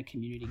like in a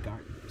community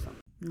garden or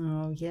something.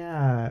 oh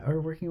yeah, or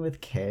working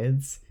with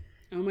kids.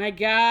 Oh my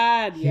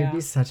god, He'd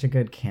be such a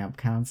good camp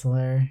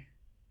counselor,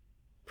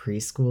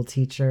 preschool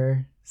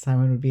teacher.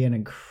 Simon would be an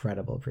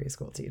incredible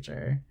preschool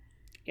teacher.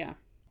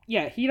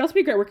 Yeah, he'd also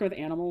be great working with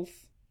animals.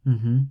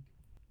 Mm-hmm.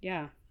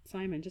 Yeah,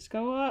 Simon, just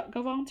go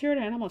volunteer at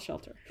an animal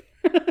shelter.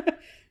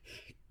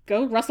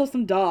 Go wrestle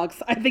some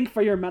dogs, I think,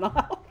 for your mental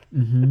health.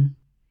 Mm-hmm.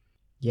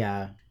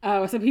 Yeah.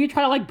 Oh, so he'd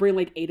try to like bring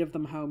like 8 of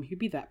them home. He'd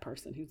be that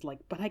person who's like,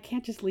 but I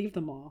can't just leave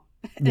them all.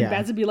 And Yeah.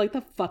 Baz would be like,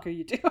 the fuck are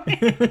you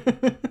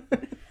doing?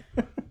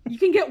 You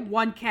can get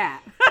 1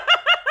 cat.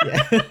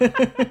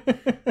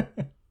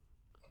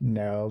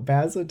 No,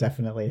 Baz would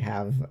definitely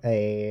have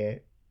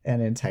an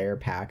entire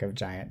pack of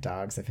giant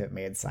dogs if it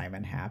made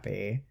Simon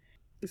happy.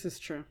 This is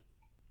true.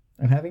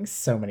 I'm having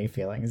so many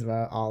feelings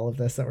about all of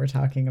this that we're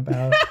talking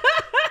about.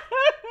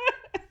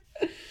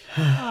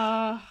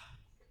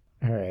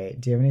 All right.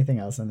 Do you have anything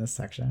else in this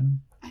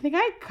section? I think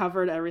I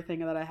covered everything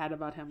that I had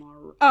about him.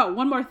 Oh,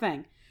 one more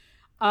thing.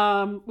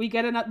 We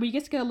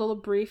just get a little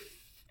brief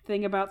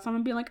thing about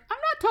someone being like, I'm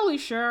not totally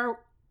sure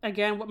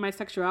again what my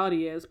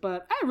sexuality is,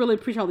 but I really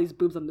appreciate all these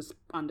boobs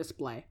on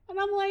display. And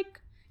I'm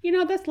like, you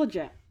know, that's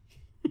legit.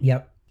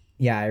 Yep.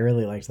 Yeah, I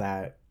really liked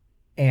that.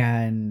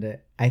 And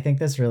I think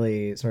this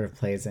really sort of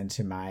plays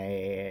into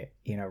my,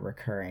 you know,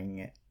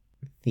 recurring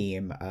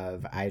theme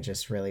of I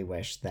just really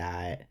wish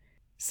that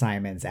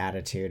Simon's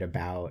attitude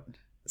about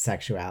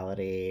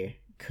sexuality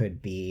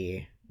could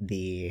be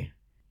the,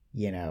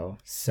 you know,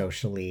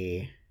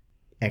 socially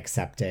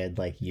accepted,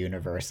 like,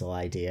 universal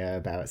idea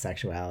about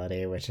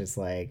sexuality, which is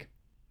like,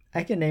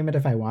 I can name it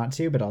if I want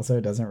to, but also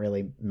it doesn't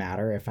really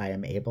matter if I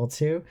am able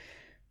to.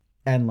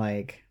 And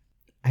like,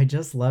 I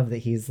just love that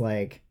he's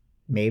like,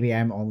 maybe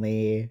I'm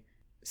only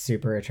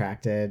super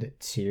attracted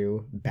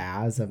to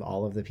Baz of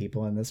all of the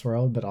people in this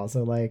world, but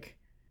also like,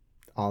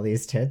 all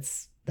these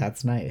tits,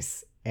 that's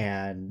nice.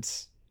 And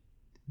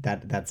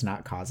that's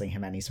not causing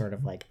him any sort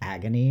of like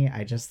agony.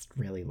 I just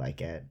really like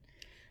it.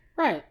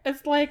 Right.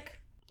 It's like,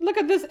 look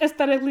at this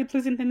aesthetically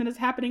pleasing thing that is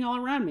happening all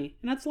around me.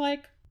 And it's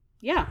like,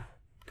 yeah,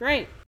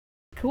 great.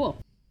 Cool.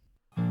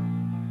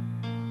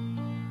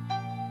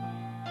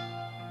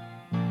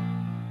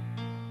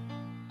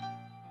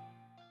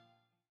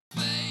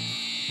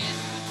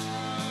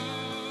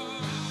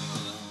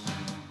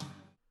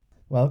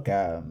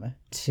 Welcome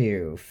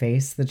to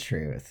Face the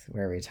Truth,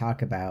 where we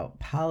talk about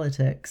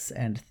politics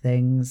and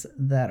things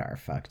that are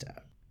fucked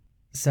up.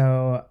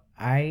 So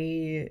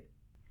I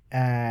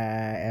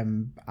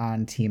am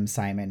on Team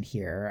Simon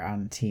here,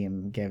 on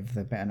Team give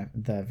the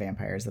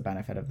vampires the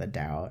benefit of the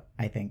doubt.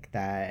 I think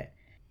that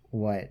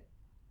what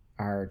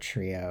our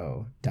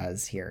trio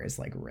does here is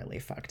like really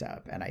fucked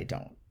up, and I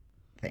don't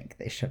think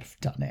they should have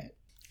done it.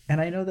 And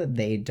I know that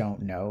they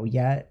don't know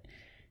yet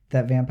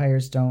that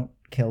vampires don't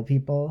kill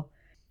people.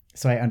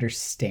 So I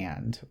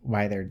understand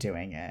why they're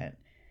doing it,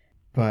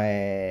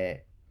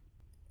 but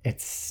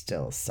it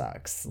still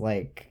sucks.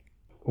 Like,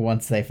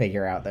 once they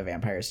figure out that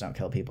vampires don't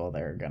kill people,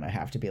 they're gonna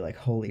have to be like,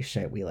 holy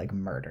shit, we like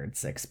murdered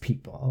 6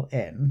 people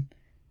in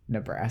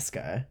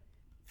Nebraska.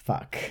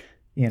 Fuck,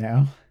 you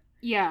know?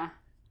 Yeah.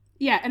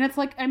 Yeah, and it's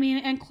like, I mean,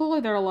 and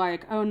clearly they're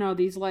like, oh no,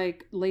 these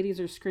like ladies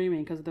are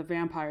screaming because of the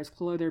vampires.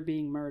 Clearly they're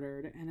being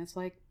murdered. And it's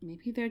like,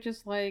 maybe they're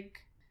just like,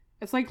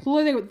 it's like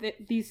clearly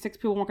these 6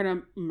 people weren't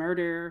gonna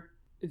murder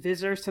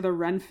visitors to the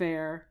Ren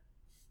Fair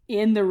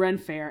in the Ren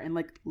Fair and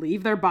like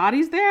leave their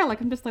bodies there.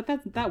 Like, I'm just like,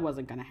 that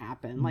wasn't gonna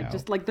happen. Like, no.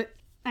 Just like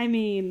I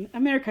mean,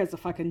 America is a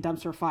fucking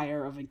dumpster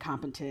fire of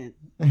incompetent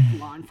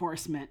law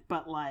enforcement,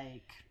 but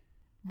like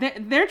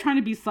they're trying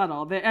to be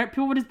subtle.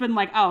 People would have been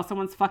like, oh,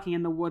 someone's fucking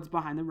in the woods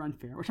behind the Ren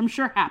Fair, which I'm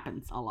sure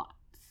happens a lot.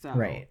 So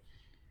right.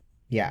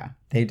 Yeah,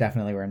 they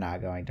definitely were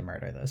not going to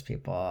murder those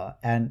people.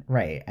 And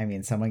right, I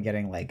mean, someone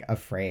getting like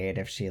afraid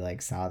if she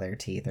like saw their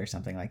teeth or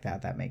something like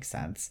that makes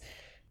sense.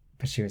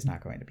 But she was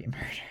not going to be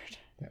murdered.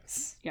 That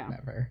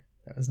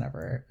was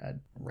never a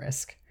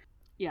risk.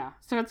 Yeah.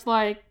 So it's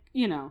like,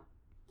 you know,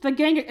 the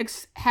gang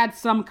had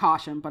some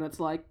caution, but it's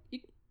like,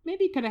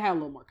 maybe you could have had a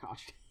little more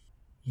caution.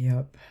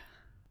 Yep.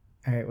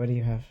 All right, what do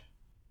you have?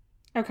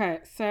 Okay,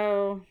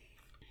 so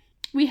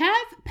we have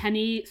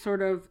Penny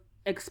sort of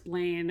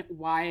explain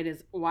why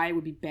it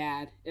would be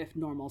bad if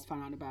normals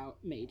found out about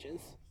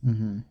mages.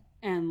 Mm-hmm.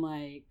 And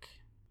like,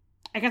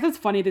 I guess it's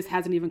funny this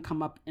hasn't even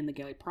come up in the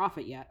Daily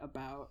Prophet yet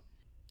about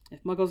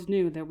if Muggles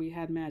knew that we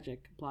had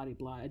magic, blah, blah,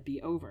 blah, it'd be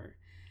over.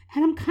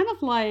 And I'm kind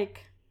of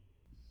like,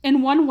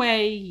 in one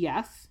way,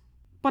 yes.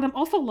 But I'm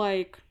also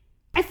like,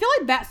 I feel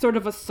like that sort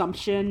of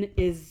assumption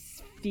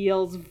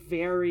feels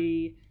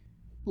very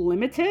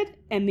limited.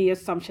 And the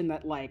assumption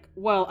that like,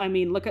 well, I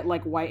mean, look at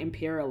like white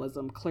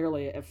imperialism.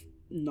 Clearly, if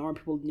normal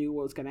people knew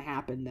what was going to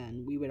happen,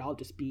 then we would all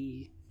just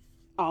be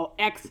all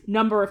X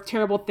number of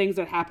terrible things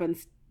that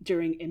happens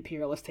during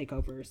imperialist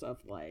takeovers of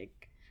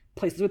like,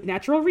 places with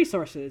natural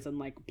resources and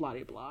like blah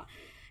blah blah.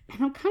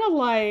 And I'm kind of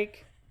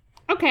like,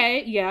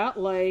 okay, yeah,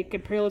 like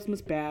imperialism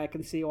is bad. I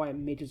can see why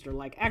mages are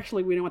like,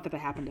 actually we don't want that to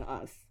happen to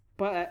us.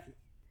 But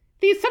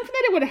the assumption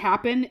that it would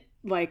happen,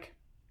 like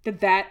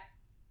that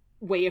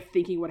way of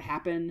thinking would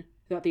happen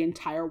throughout the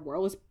entire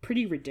world is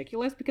pretty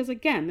ridiculous, because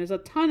again, there's a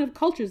ton of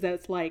cultures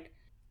that's like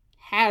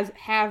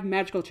have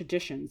magical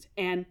traditions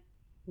and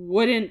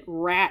wouldn't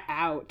rat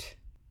out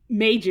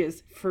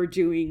mages for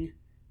doing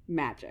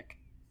magic,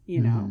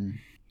 you know?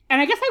 And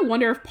I guess I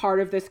wonder if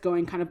part of this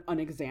going kind of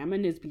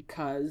unexamined is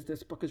because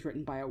this book is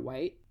written by a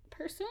white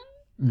person.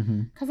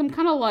 Because I'm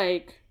kind of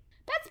like,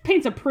 that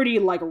paints a pretty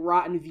like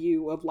rotten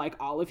view of like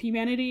all of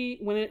humanity,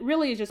 when it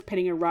really is just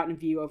painting a rotten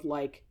view of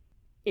like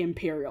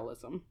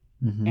imperialism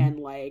and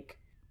like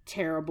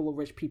terrible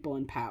rich people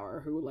in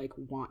power who like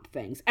want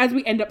things, as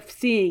we end up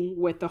seeing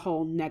with the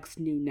whole next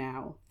new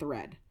now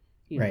thread,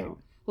 you know?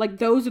 Like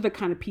those are the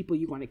kind of people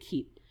you want to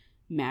keep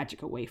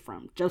magic away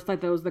from, just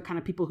like those are the kind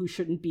of people who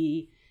shouldn't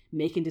be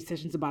making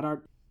decisions about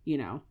our, you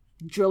know,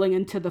 drilling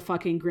into the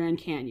fucking Grand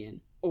Canyon,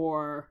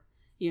 or,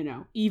 you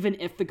know, even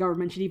if the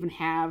government should even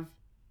have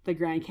the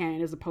Grand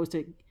Canyon as opposed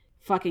to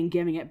fucking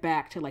giving it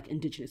back to like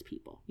indigenous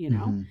people, you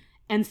know?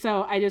 And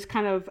so I just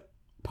kind of,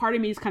 part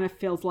of me just kind of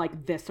feels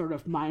like this sort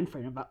of mind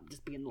frame about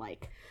just being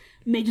like,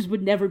 mages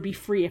would never be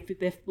free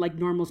if like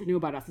normals knew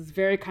about us. It's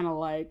very kind of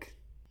like,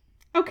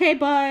 okay,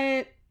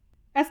 but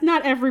that's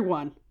not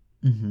everyone.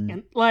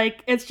 And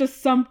like, it's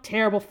just some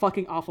terrible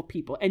fucking awful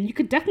people, and you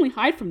could definitely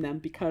hide from them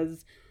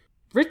because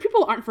rich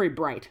people aren't very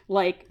bright.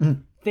 Like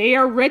they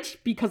are rich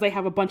because they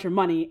have a bunch of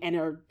money and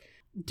are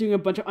doing a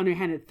bunch of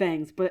underhanded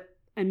things, but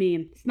I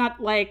mean, it's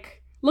not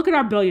like, look at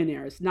our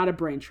billionaires, not a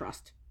brain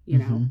trust, you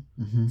know?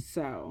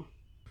 So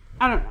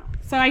I don't know.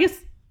 So I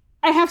guess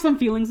I have some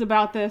feelings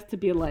about this to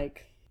be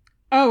like,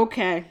 oh,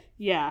 okay,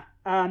 yeah,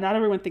 not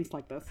everyone thinks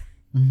like this,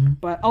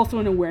 but also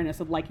an awareness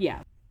of like,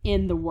 yeah,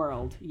 in the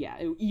world,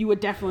 yeah, you would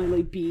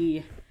definitely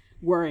be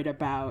worried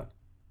about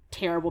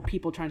terrible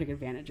people trying to take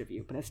advantage of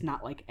you, but it's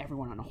not like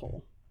everyone on a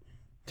whole.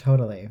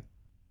 Totally.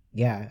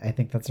 Yeah, I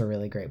think that's a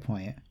really great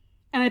point.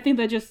 And I think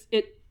that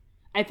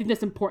I think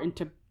that's important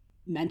to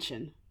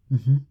mention.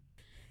 Mm-hmm.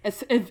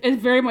 It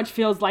very much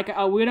feels like,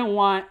 oh, we don't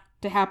want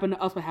to happen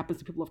to us what happens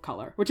to people of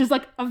color, which is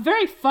like a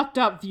very fucked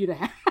up view to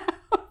have.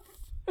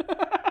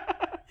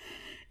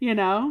 You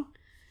know?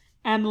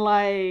 And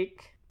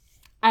like,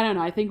 I don't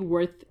know, I think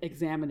worth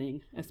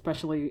examining,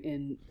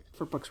 especially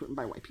for books written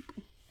by white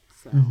people.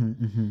 So,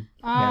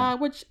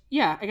 which,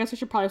 yeah, I guess we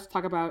should probably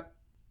talk about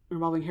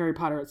involving Harry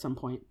Potter at some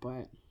point,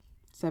 but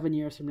 7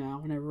 years from now,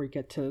 whenever we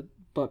get to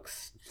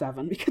books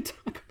 7, we could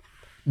talk about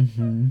it.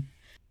 Mm-hmm.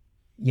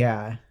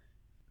 Yeah.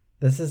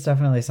 This is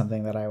definitely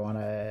something that I want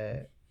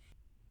to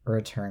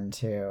return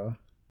to.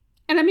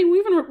 And I mean,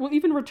 we'll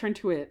even return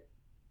to it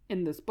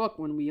in this book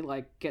when we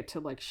like get to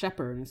like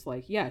Shepard, and it's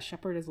like, yeah,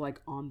 Shepard is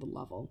like on the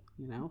level,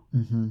 you know?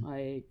 Mm-hmm.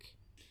 Like,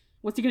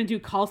 what's he gonna do?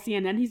 Call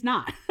CNN? He's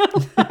not.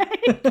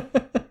 Like,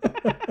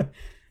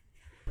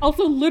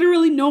 also,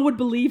 literally, no one would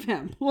believe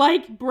him.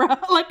 Like, bro,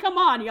 like, come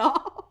on,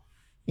 y'all.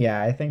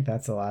 Yeah, I think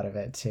that's a lot of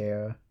it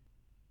too.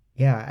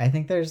 Yeah, I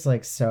think there's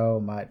like so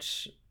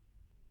much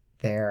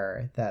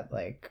there that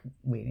like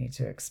we need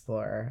to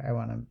explore.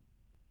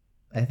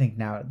 I think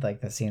now like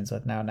the scenes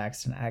with Now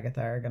Next and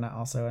Agatha are gonna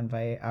also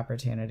invite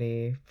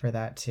opportunity for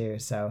that too.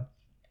 So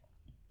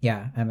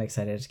yeah, I'm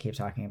excited to keep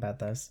talking about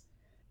this.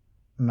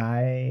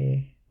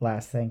 My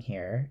last thing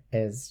here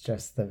is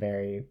just a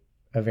very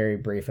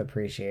brief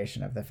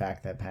appreciation of the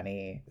fact that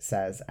Penny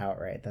says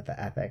outright that the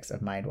ethics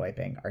of mind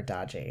wiping are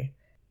dodgy.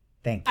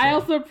 Thank you. I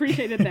also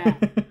appreciated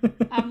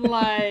that. I'm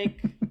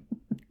like,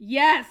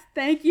 yes,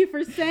 thank you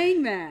for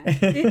saying that.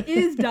 It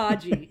is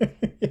dodgy.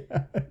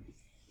 Yeah.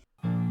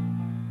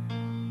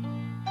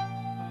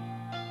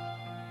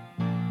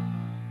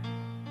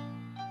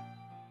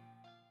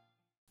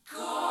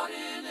 Caught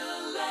in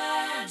a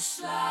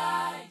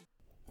landslide.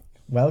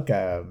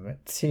 Welcome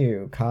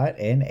to Caught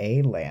in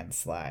a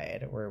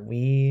Landslide, where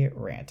we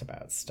rant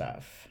about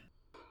stuff.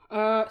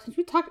 Since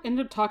we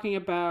ended up talking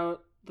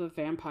about the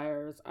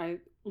vampires, I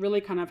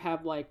really kind of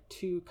have like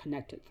two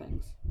connected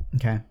things.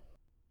 Okay.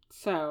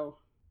 So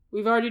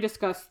we've already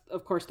discussed,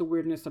 of course, the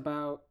weirdness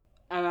about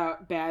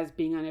Baz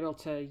being unable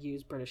to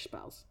use British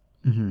spells.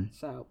 Mm-hmm.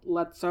 So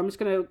I'm just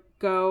gonna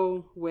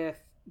go with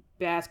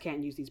Baz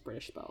can't use these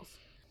British spells.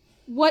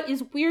 What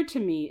is weird to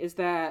me is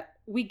that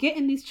we get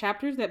in these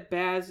chapters that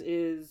Baz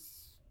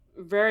is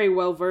very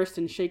well versed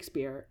in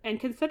Shakespeare, and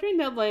considering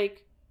that,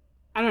 like,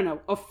 I don't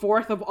know, a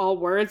fourth of all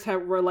words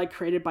were like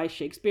created by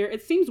Shakespeare,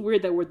 it seems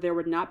weird that there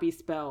would not be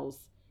spells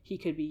he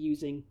could be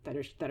using that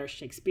are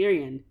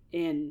Shakespearean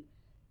in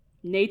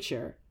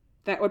nature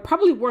that would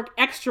probably work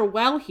extra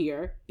well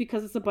here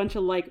because it's a bunch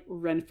of like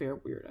Ren Fair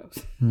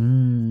weirdos.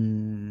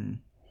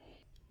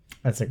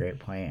 That's a great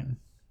point.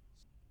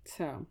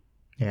 So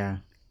yeah,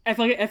 I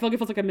feel like it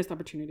feels like a missed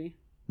opportunity.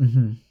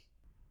 Mm-hmm.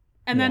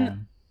 And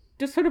then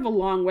just sort of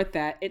along with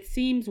that, it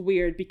seems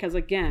weird because,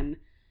 again,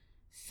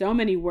 so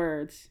many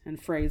words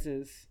and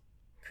phrases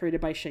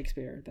created by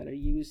Shakespeare that are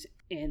used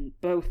in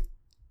both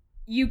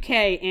UK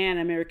and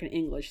American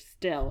English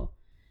still.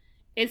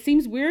 It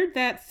seems weird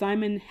that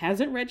Simon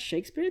hasn't read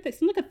Shakespeare. That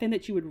seems like a thing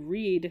that you would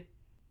read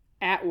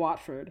at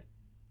Watford,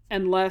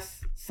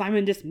 unless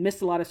Simon just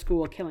missed a lot of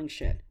school killing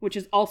shit, which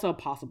is also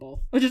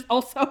possible, which is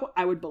also,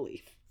 I would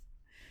believe.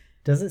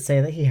 Does it say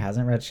that he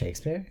hasn't read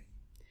Shakespeare?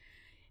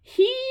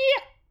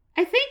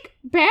 I think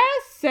Baz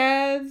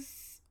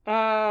says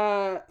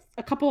a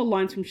couple of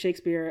lines from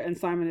Shakespeare, and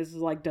Simon is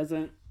like,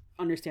 doesn't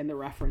understand the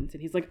reference.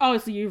 And he's like, oh,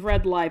 so you've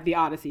read like the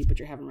Odyssey, but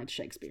you haven't read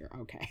Shakespeare.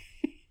 Okay.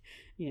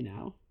 You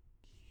know?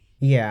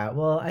 Yeah,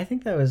 well, I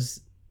think that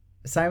was...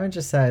 Simon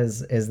just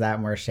says, is that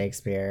more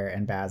Shakespeare?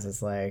 And Baz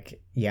is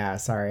like, yeah,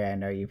 sorry, I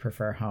know you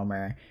prefer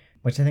Homer,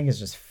 which I think is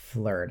just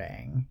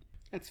flirting.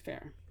 That's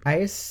fair.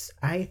 I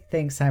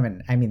think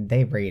Simon, I mean,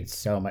 they read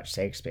so much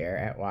Shakespeare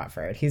at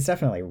Watford. He's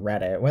definitely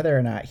read it. Whether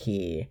or not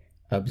he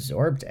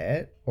absorbed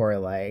it or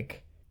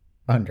like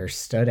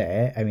understood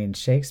it, I mean,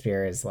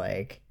 Shakespeare is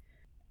like,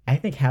 I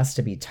think has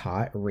to be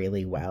taught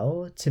really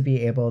well to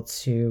be able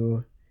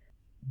to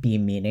be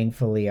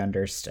meaningfully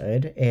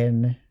understood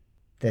in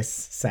this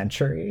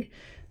century.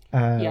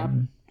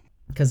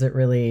 Because it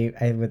really,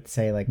 I would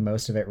say like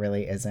most of it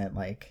really isn't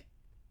like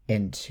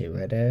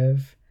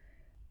intuitive.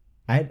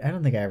 I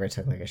don't think I ever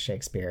took like a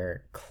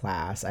Shakespeare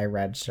class. I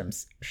read some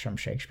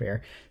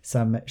Shakespeare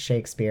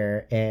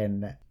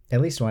in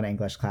at least one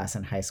English class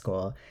in high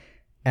school.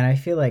 And I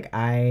feel like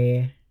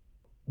I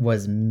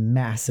was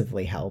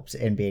massively helped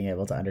in being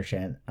able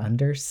to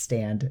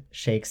understand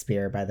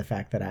Shakespeare by the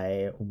fact that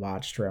I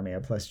watched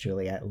Romeo plus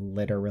Juliet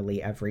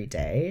literally every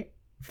day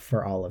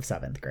for all of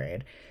 7th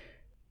grade.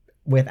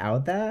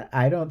 Without that,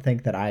 I don't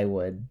think that I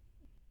would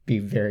be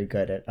very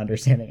good at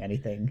understanding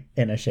anything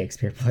in a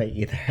Shakespeare play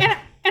either.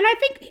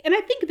 And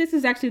I think this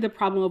is actually the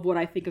problem of what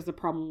I think is the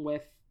problem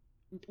with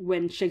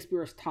when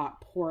Shakespeare is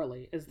taught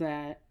poorly, is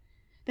that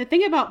the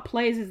thing about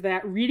plays is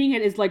that reading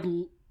it is like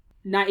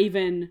not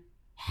even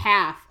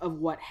half of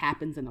what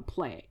happens in a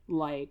play.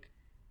 Like,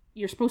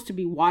 you're supposed to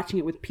be watching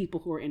it with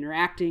people who are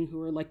interacting,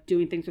 who are like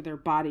doing things with their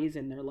bodies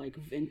and their like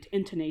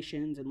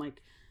intonations and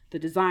like the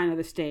design of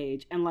the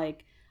stage, and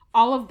like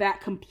all of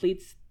that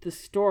completes the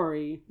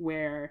story.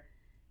 Where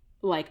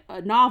like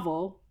a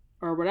novel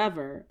or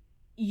whatever,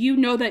 you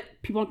know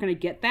that people aren't going to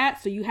get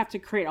that, so you have to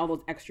create all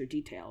those extra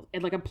details.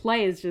 And like a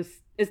play is just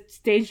it's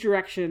stage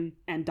direction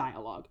and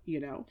dialogue, you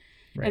know.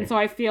 Right. And so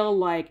I feel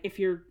like if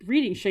you're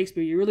reading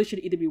Shakespeare, you really should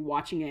either be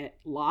watching it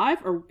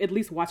live or at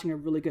least watching a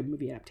really good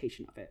movie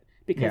adaptation of it.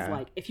 Because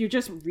like if you're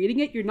just reading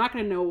it, you're not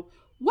going to know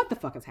what the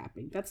fuck is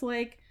happening. That's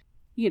like,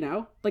 you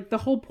know, like the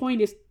whole point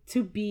is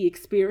to be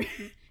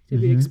experiencing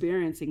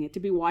it, to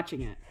be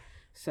watching it.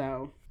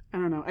 So I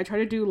don't know. I try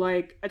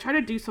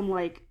to do some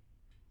like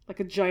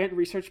a giant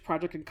research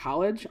project in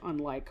college on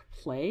like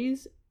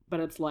plays, but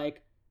it's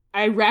like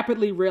I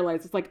rapidly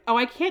realized it's like, oh,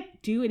 I can't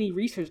do any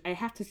research. I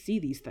have to see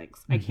these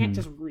things. I can't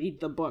just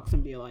read the books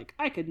and be like,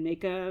 I could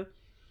do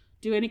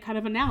any kind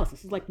of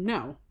analysis. It's like,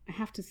 no, I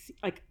have to see,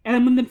 like, and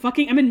I'm in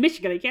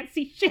Michigan. I can't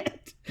see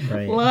shit.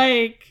 Right.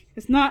 Like,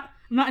 I'm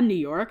not in New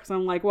York. So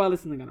I'm like, well,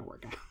 this isn't going to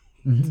work out.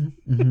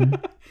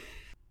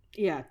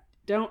 Yeah.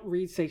 Don't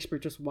read Shakespeare.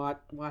 Just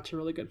watch a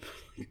really good,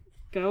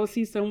 go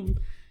see some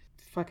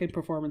fucking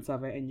performance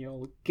of it and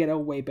you'll get a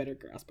way better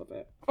grasp of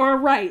it. Or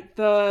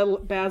the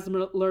Baz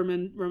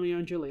Luhrmann Romeo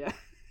and Juliet.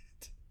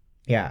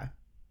 Yeah,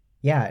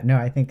 no,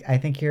 I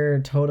think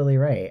you're totally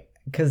right.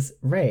 Because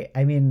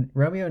I mean,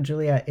 Romeo and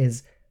Juliet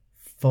is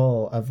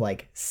full of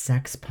like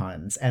sex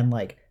puns and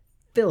like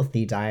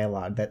filthy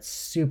dialogue that's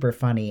super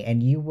funny,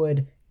 and you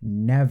would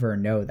never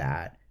know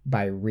that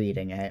by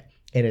reading it.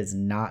 It is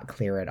not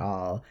clear at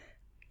all.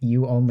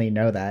 You only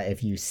know that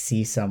if you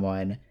see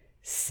someone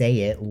say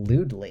it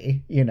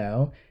lewdly, you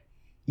know.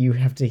 You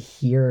have to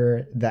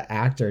hear the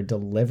actor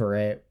deliver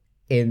it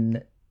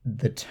in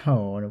the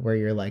tone where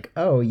you're like,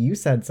 oh, you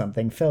said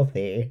something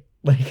filthy,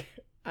 like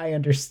I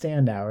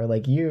understand now, or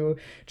like you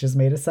just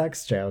made a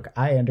sex joke,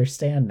 I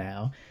understand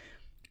now.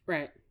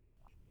 Right.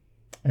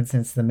 And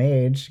since the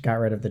mage got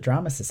rid of the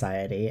drama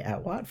society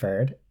at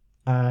Watford,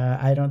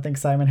 I don't think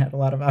Simon had a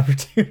lot of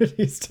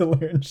opportunities to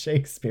learn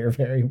Shakespeare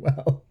very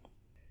well.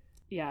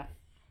 Yeah.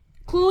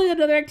 Clearly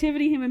another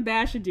activity him and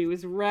Baz should do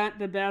is rent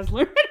the Baz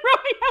Luhrmann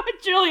Romeo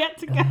and Juliet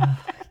together.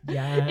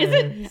 Yes. Is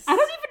it? I don't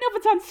even know if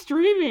it's on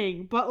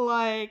streaming, but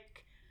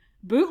like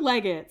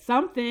bootleg it,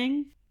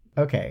 something.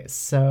 Okay,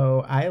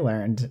 so I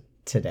learned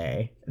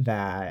today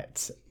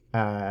that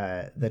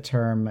the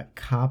term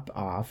cop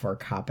off or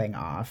copping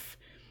off,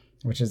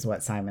 which is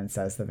what Simon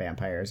says the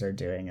vampires are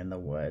doing in the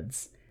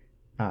woods,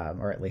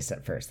 or at least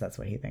at first that's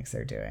what he thinks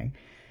they're doing,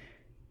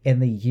 in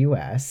the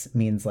US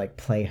means like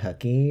play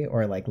hooky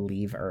or like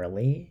leave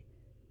early.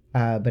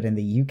 But in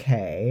the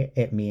UK,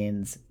 it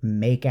means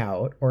make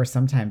out, or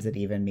sometimes it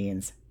even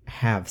means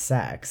have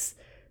sex.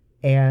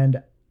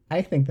 And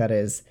I think that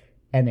is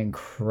an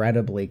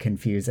incredibly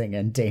confusing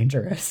and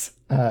dangerous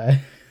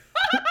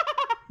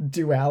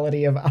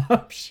duality of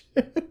options.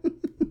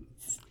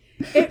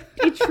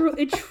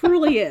 It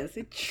truly is.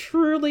 It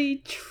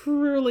truly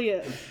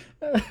is.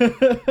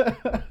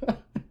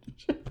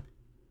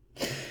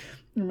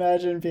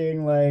 Imagine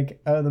being like,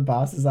 oh, the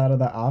boss is out of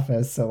the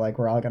office, so like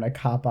we're all gonna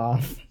cop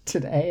off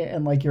today,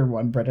 and like your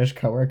one British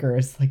coworker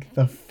is like,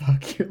 the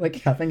fuck, you're like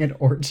having an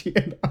orgy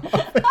in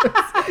office.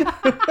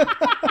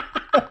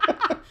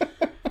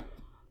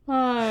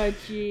 Oh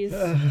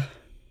jeez.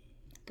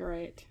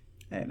 Great.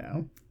 I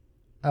know.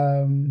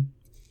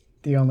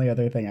 The only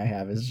other thing I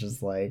have is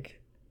just like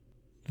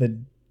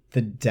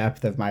the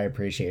depth of my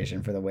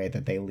appreciation for the way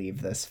that they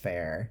leave this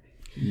fair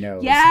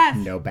knows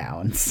no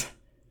bounds.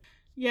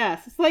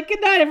 Yes. It's like, good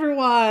night,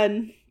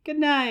 everyone. Good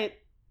night.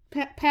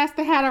 Pass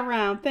the hat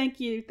around. Thank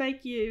you.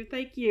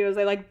 As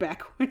I like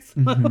backwards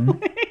slowly.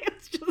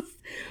 It's just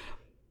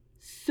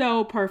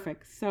so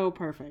perfect. So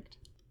perfect.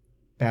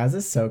 Baz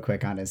is so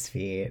quick on his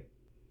feet.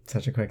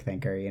 Such a quick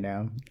thinker, you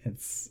know?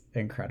 It's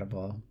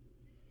incredible.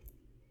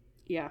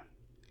 Yeah.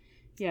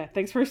 Yeah.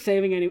 Thanks for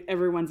saving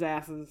everyone's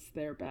asses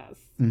there, Baz.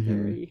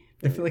 Mm-hmm. Very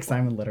I feel like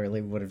Simon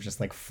literally would have just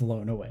like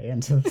flown away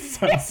into the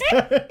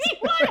sunset. He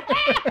would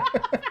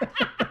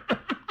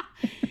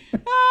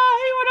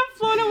have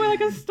flown away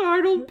like a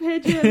startled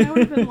pigeon. I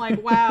would have been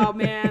like, wow,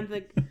 man,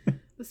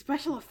 the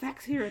special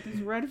effects here at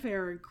this Red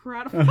Fair are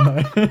incredible.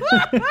 I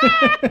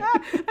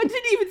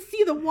didn't even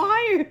see the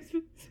wires.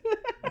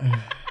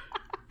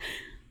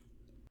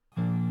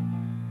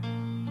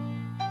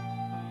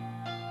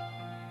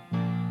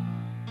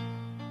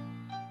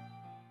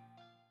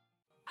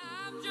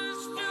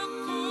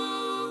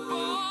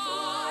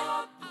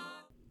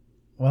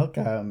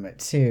 Welcome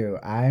to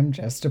I'm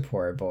Just a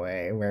Poor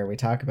Boy, where we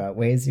talk about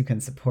ways you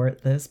can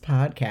support this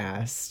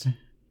podcast.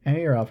 I know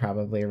you're all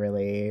probably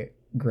really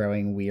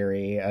growing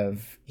weary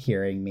of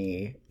hearing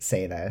me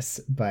say this,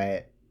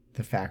 but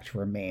the fact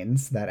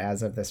remains that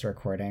as of this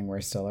recording, we're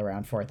still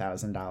around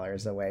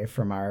 $4,000 away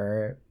from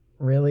our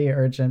really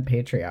urgent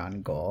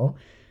Patreon goal.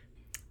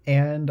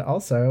 And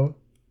also,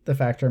 the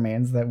fact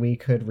remains that we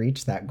could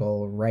reach that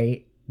goal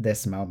right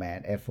this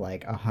moment if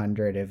like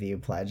 100 of you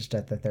pledged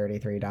at the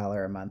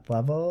 $33 a month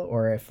level,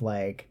 or if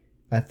like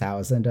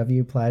 1,000 of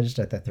you pledged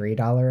at the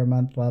 $3 a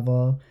month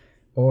level,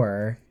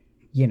 or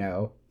you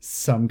know,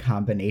 some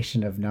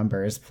combination of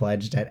numbers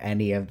pledged at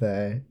any of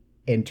the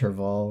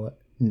interval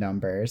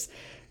numbers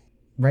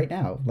right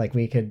now. Like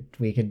we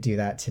could do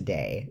that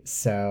today.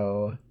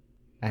 So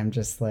I'm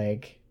just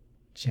like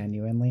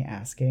genuinely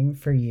asking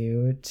for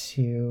you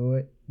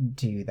to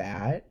do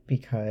that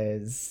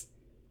because,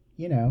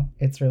 you know,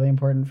 it's really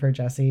important for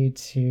Jessie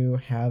to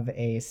have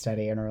a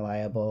steady and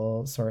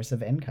reliable source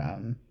of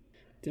income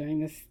during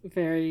this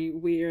very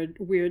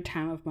weird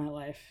time of my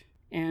life.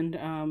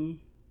 And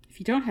if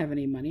you don't have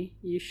any money,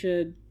 you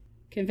should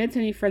convince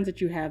any friends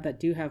that you have that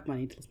do have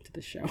money to listen to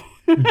the show.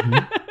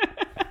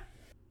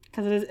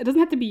 Because it doesn't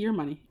have to be your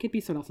money. It could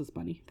be someone else's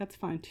money. That's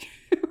fine too.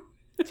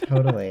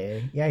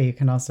 Totally. Yeah, you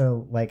can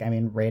also, like, I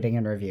mean, rating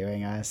and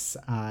reviewing us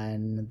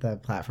on the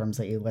platforms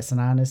that you listen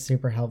on is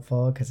super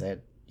helpful because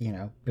it, you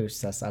know,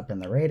 boosts us up in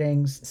the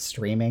ratings.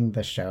 Streaming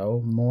the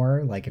show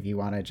more, like if you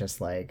want to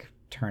just like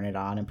turn it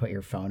on and put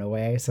your phone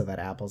away so that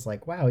Apple's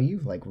like, wow, you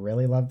like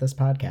really love this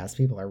podcast.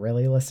 People are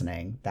really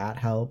listening. That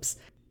helps.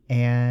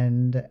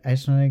 And I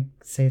just want to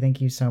say thank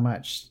you so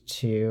much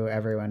to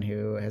everyone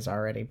who has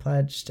already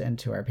pledged and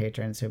to our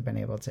patrons who've been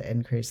able to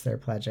increase their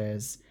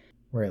pledges.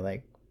 We're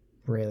like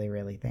really,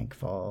 really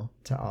thankful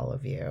to all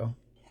of you.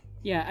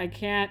 Yeah, I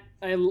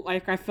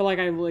feel like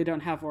I really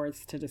don't have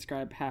words to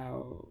describe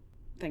how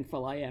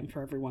thankful I am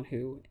for everyone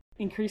who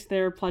increased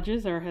their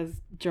pledges or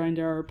has joined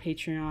our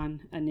Patreon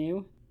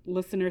anew.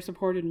 Listener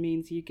supported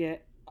means you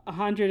get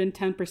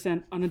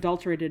 110%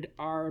 unadulterated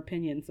our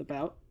opinions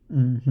about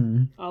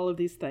all of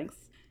these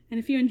things. And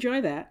if you enjoy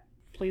that,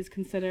 please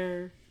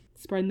consider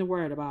spreading the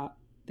word about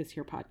this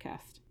here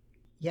podcast.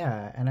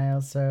 Yeah, and I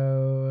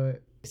also,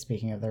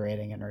 speaking of the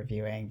rating and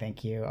reviewing,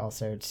 thank you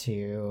also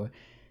to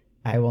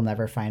I Will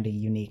Never Find a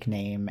Unique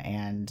Name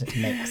and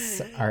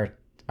Mix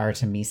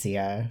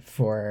Artemisia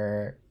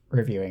for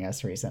reviewing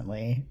us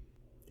recently.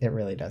 It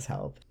really does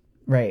help.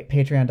 Right,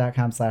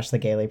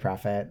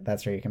 patreon.com/thegaylyprophet.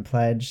 That's where you can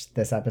pledge.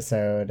 This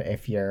episode,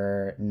 if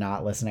you're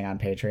not listening on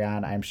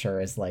Patreon, I'm sure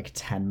is like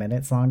 10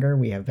 minutes longer.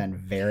 We have been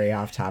very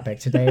off topic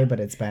today, but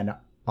it's been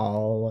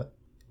all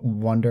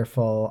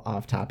wonderful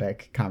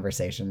off-topic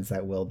conversations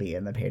that will be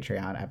in the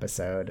Patreon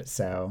episode.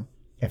 So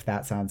if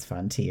that sounds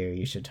fun to you,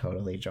 you should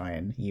totally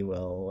join. You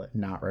will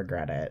not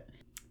regret it.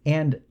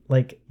 And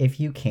like, if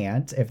you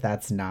can't, if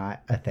that's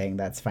not a thing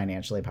that's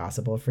financially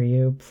possible for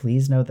you,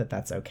 please know that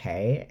that's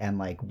okay. And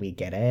like, we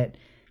get it.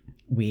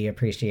 We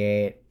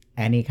appreciate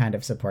any kind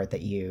of support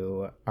that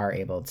you are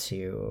able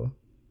to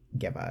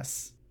give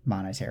us,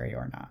 monetary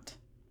or not.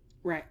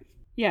 Right.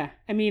 Yeah.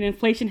 I mean,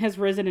 inflation has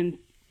risen and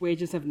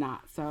wages have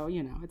not. So,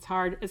 you know, it's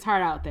hard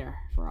out there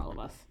for all of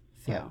us.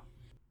 So yeah.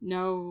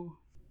 No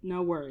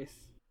worries.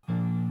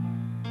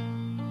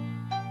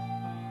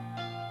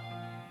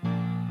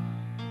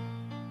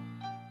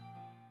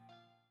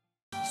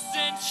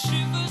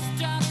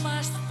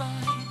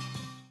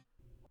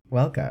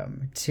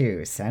 Welcome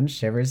to Send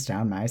Shivers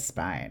Down My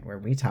Spine, where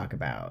we talk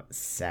about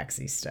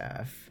sexy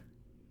stuff.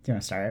 Do you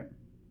want to start?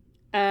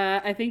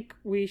 I think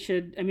we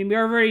should. I mean, we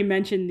already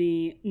mentioned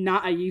the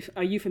not a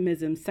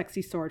euphemism,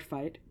 sexy sword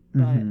fight.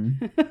 But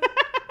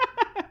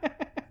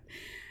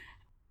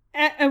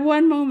at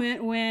one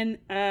moment when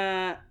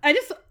I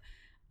feel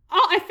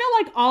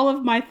like all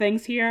of my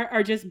things here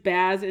are just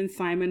Baz and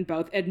Simon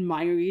both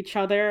admire each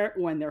other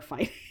when they're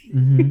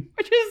fighting,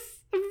 which is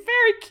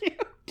very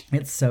cute.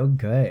 It's so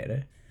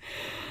good.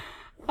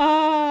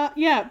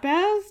 Yeah,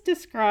 Baz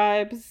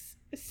describes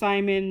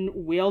Simon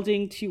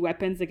wielding two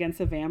weapons against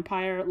a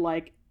vampire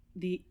like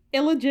the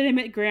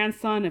illegitimate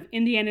grandson of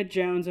Indiana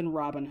Jones and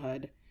Robin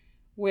Hood,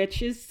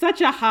 which is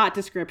such a hot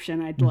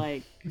description. I'd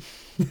like.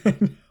 I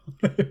know,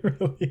 it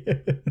really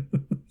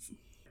is.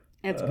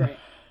 It's great.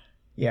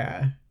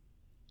 Yeah.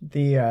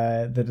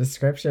 The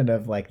description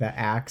of like the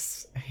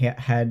axe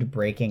head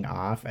breaking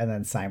off and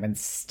then Simon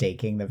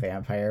staking the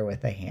vampire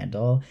with a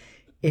handle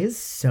is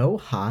so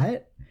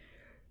hot.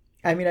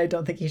 I mean, I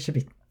don't think he should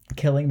be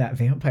killing that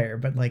vampire,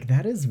 but like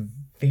that is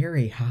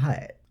very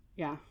hot.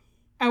 Yeah.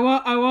 I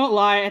won't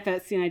lie, at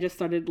that scene I just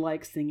started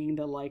like singing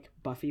the like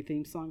Buffy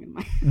theme song in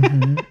my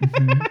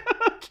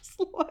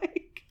just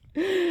like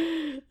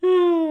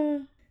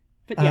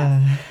but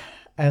yeah.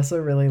 I also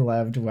really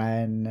loved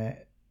when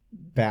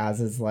Baz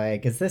is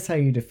like, is this how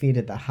you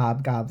defeated the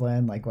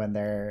hobgoblin? Like when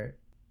they're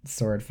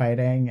sword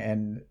fighting,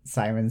 and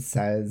Simon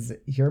says,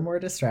 you're more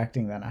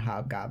distracting than a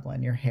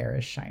hobgoblin. Your hair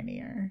is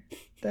shinier.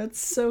 That's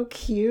so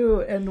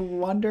cute and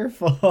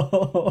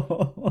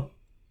wonderful.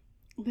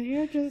 They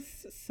are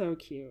just so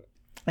cute.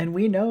 And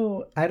we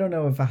know, I don't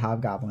know if a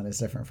hobgoblin is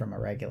different from a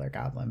regular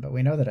goblin, but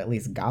we know that at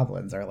least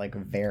goblins are like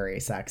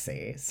very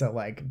sexy. So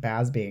like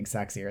Baz being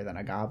sexier than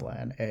a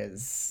goblin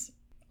is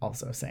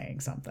also saying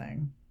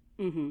something.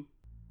 Mm-hmm.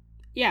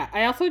 Yeah,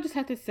 I also just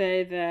have to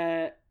say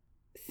that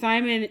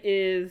Simon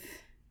is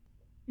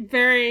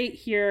very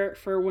here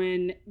for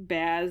when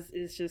Baz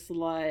is just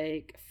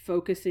like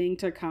focusing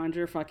to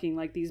conjure fucking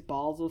like these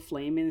balls of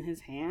flame in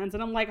his hands,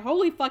 and I'm like,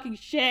 holy fucking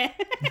shit.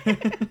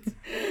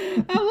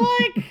 I'm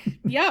like,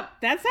 yep,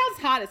 that sounds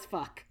hot as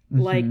fuck.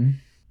 Like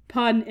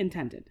Pun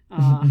intended.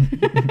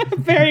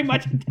 Very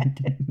much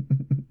intended.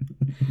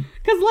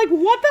 Because, like,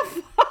 what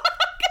the fuck?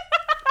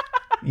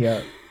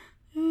 Yeah.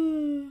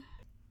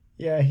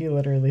 Yeah, he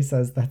literally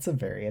says that's a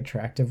very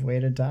attractive way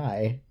to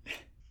die.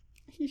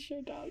 He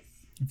sure does.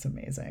 It's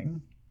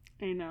amazing.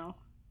 I know.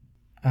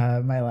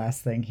 My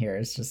last thing here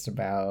is just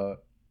about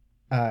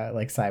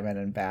like Simon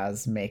and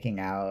Baz making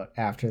out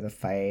after the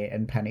fight,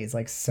 and Penny's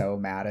like so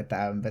mad at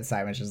them, but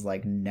Simon's just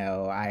like,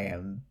 no, I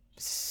am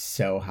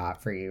so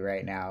hot for you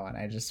right now. And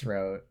I just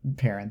wrote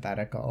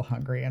parenthetical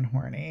hungry and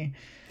horny.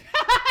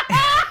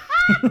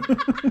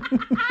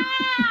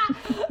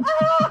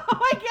 Oh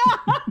my god!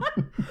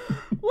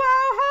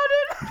 Wow, how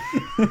did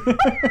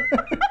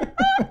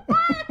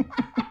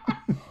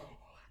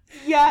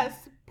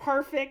Yes,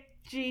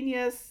 perfect,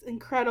 genius,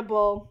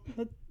 incredible.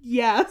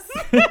 Yes.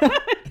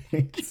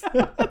 Thanks.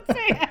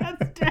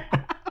 Hands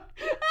down.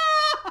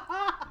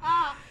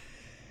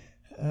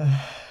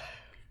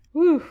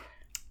 Whew.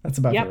 That's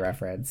a Buffy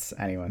reference,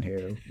 anyone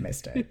who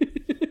missed it.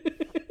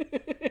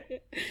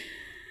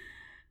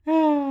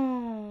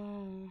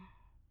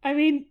 I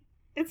mean,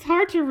 it's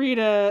hard to read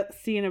a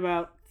scene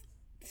about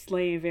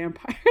slaying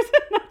vampires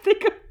and not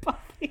think of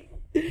Buffy.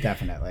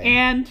 Definitely.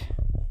 And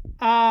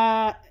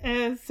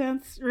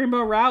since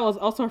Rainbow Rowell is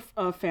also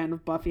a fan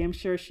of Buffy, I'm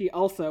sure she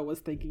also was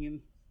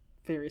thinking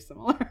very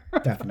similar.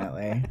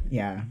 Definitely.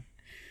 Yeah.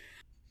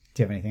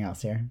 Do you have anything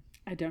else here?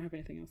 I don't have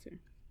anything else here.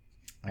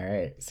 All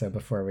right. So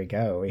before we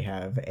go, we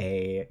have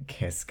a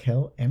Kiss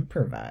Kill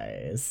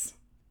Improvise.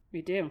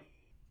 We do.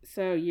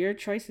 So your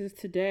choices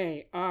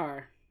today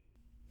are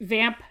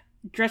Vamp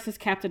dressed as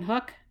Captain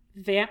Hook,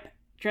 Vamp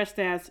dressed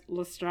as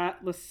Lestat,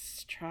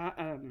 I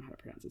don't know how to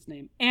pronounce his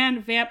name,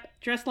 and Vamp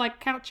dressed like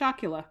Count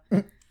Chocula.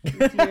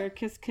 It's your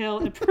Kiss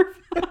Kill Improvise.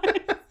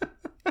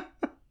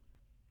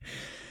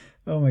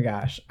 Oh my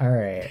gosh. All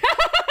right.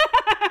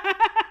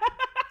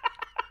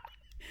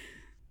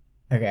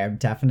 Okay, I'm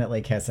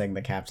definitely kissing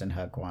the Captain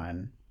Hook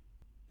one.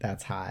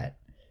 That's hot.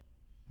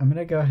 I'm going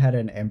to go ahead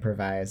and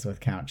improvise with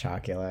Count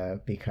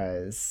Chocula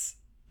because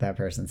that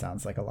person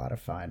sounds like a lot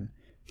of fun.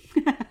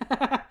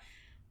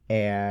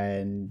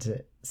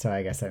 And so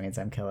I guess that means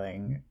I'm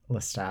killing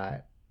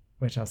Lestat,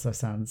 which also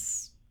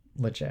sounds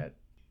legit.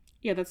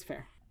 Yeah, that's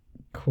fair.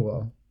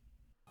 Cool.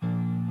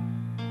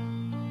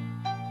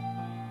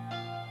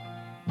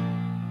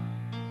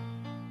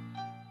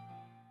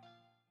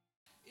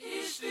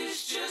 Is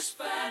this just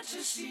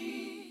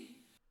fantasy?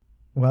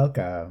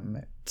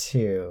 Welcome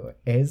to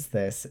Is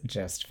This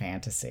Just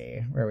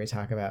Fantasy, where we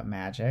talk about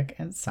magic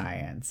and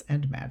science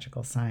and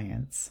magical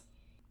science.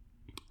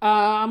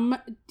 I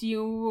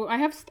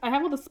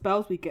have all the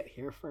spells we get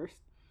here first.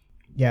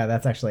 Yeah,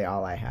 that's actually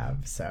all I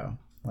have, so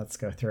let's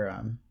go through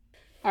them.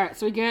 All right,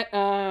 so we get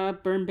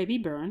Burn Baby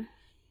Burn,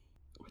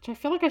 which I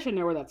feel like I should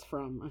know where that's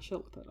from. I should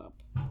look that up.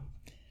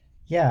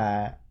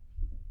 Yeah,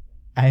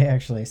 I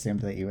actually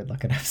assumed that you would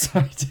look it up, so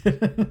I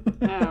did.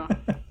 Oh.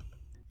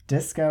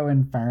 Disco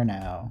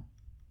Inferno.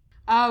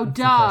 Oh, That's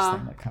duh. the first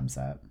thing that comes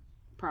up.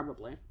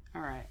 Probably.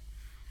 All right.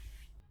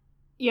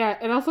 Yeah,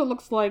 it also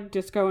looks like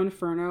Disco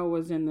Inferno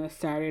was in the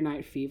Saturday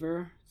Night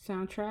Fever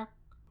soundtrack.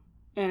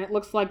 And it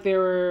looks like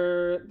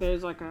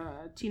there's like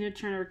a Tina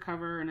Turner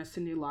cover and a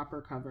Cyndi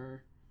Lauper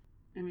cover.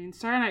 I mean,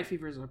 Saturday Night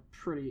Fever is like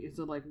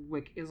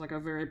a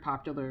very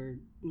popular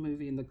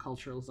movie in the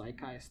cultural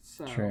zeitgeist.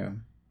 So. True.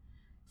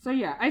 So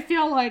yeah, I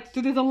feel like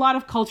there's a lot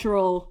of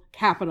cultural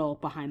capital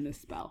behind this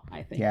spell,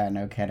 I think. Yeah,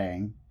 no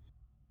kidding.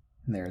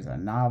 There's a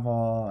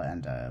novel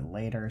and a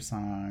later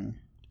song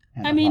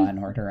and Law and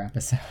Order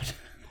episode.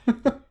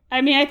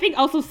 I mean, I think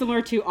also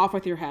similar to Off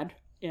With Your Head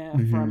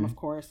from, of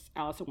course,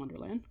 Alice in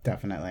Wonderland.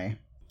 Definitely.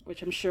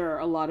 Which I'm sure there are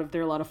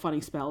a lot of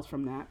funny spells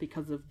from that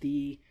because of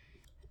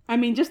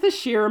just the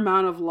sheer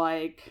amount of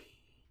like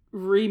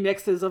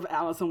remixes of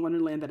Alice in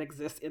Wonderland that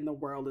exist in the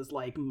world is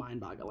like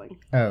mind-boggling.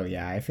 Oh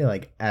yeah, I feel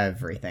like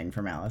everything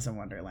from Alice in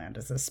Wonderland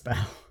is a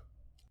spell.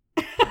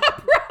 Probably.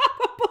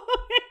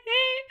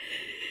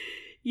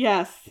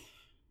 Yes.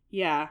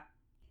 Yeah.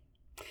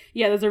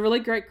 Yeah, there's a really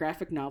great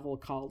graphic novel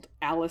called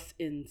Alice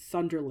in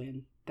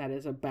Sunderland that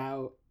is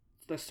about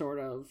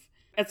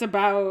it's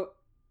about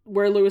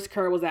where Lewis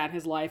Carroll was at in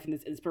his life and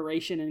his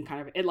inspiration, and kind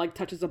of it like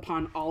touches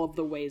upon all of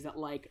the ways that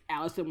like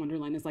Alice in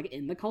Wonderland is like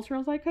in the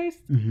cultural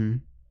zeitgeist. Mm-hmm.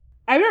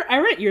 I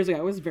read it years ago.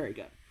 It was very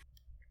good.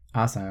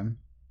 Awesome.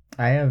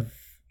 I have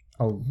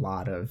a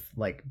lot of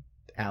like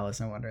Alice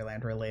in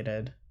Wonderland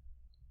related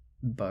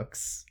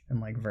books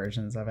and like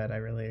versions of it. I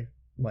really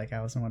like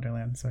Alice in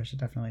Wonderland, so I should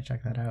definitely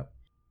check that out.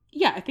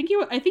 Yeah, I think you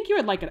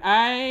would like it.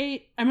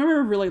 I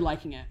remember really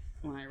liking it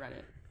when I read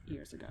it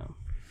years ago.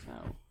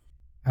 So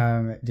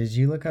did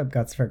you look up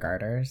Guts for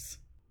Garters?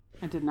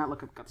 I did not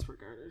look up Guts for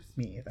Garters.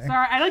 Me either.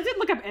 Sorry, I didn't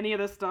look up any of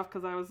this stuff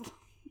because I was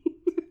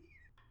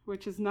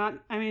which is not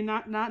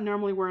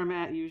normally where I'm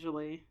at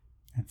usually.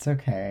 It's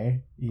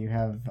okay. You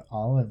have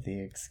all of the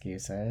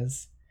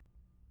excuses.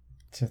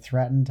 To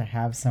threaten to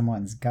have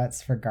someone's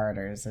guts for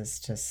garters is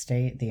to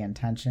state the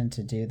intention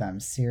to do them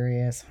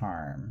serious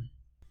harm.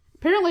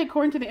 Apparently,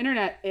 according to the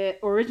internet, it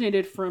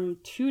originated from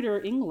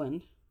Tudor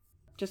England.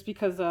 just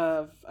because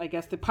of, I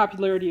guess, the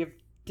popularity of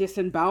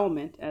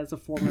disembowelment as a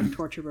form of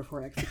torture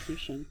before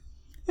execution.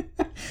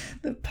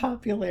 The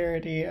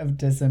popularity of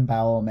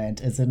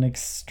disembowelment is an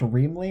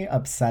extremely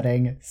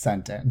upsetting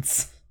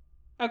sentence.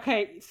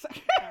 Okay.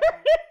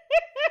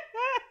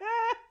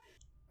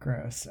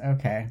 Gross.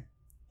 Okay.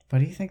 What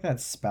do you think that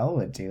spell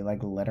would do?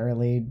 Like,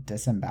 literally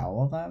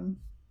disembowel them?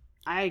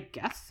 I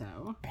guess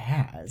so.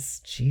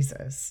 Baz.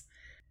 Jesus.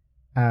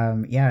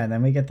 Yeah, and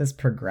then we get this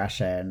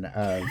progression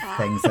of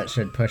things that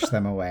should push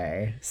them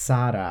away.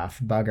 Sod off,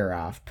 bugger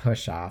off,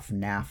 push off,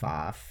 naff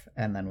off,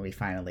 and then we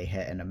finally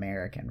hit an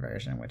American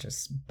version, which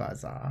is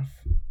buzz off.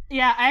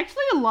 Yeah, I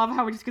actually love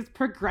how it just gets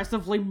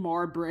progressively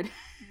more British.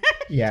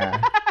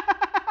 Yeah.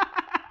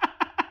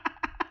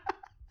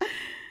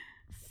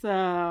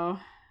 So...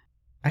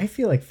 I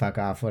feel like fuck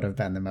off would have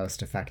been the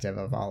most effective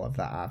of all of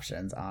the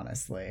options,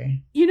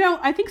 honestly. You know,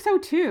 I think so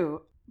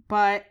too.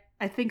 But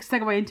I think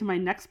segue into my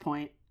next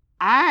point.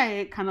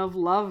 I kind of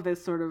love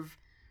this sort of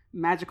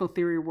magical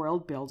theory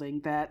world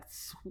building that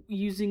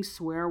using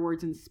swear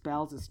words and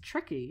spells is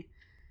tricky.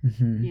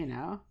 Mm-hmm. You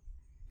know?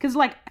 Because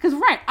right,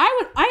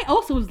 I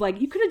also was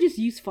like, you could have just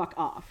used fuck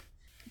off.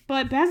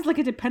 But Baz is like,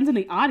 it depends on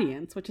the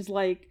audience, which is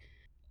like,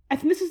 I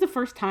think this is the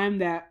first time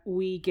that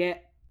we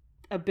get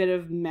a bit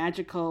of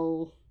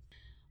magical,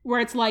 where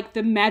it's like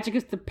the magic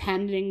is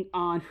depending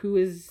on who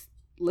is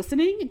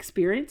listening,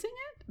 experiencing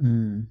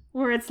it.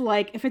 Where it's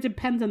like, if it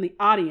depends on the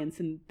audience,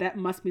 and that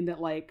must mean that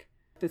like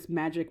this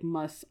magic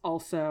must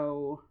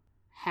also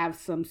have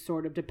some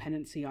sort of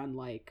dependency on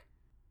like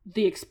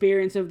the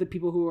experience of the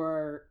people who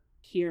are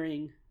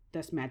hearing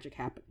this magic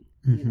happen,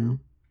 you know,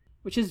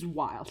 which is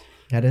wild.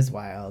 That is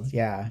wild,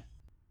 yeah.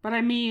 But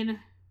I mean,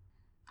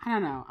 I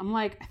don't know. I'm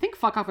like, I think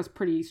fuck off is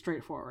pretty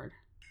straightforward.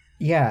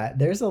 Yeah,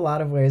 there's a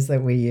lot of ways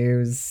that we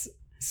use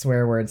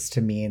swear words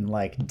to mean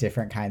like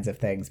different kinds of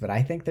things, but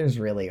I think there's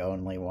really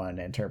only one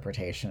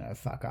interpretation of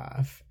fuck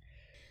off.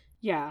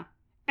 Yeah.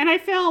 And I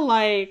feel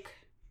like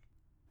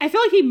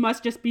he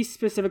must just be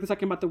specifically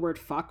talking about the word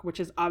fuck,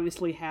 which is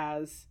obviously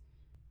has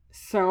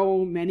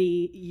so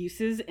many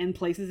uses and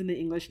places in the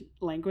English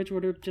language.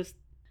 What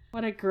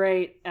a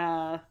great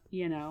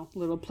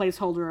little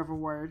placeholder of a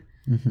word.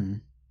 Mm-hmm.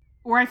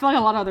 Where I feel like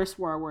a lot of other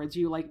swear words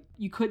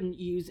you couldn't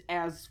use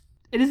as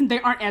they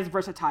aren't as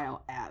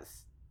versatile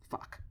as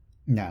fuck.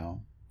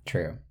 No,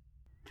 true.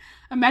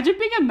 Imagine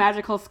being a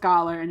magical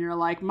scholar and you're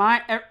like,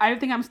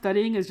 everything I'm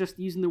studying is just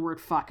using the word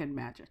fuck in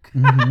magic.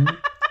 Mm-hmm.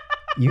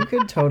 You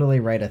could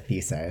totally write a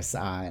thesis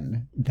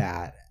on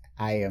that.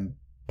 I am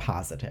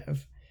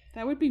positive.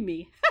 That would be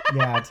me.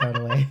 Yeah,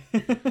 totally.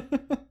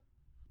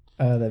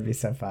 Oh, that'd be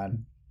so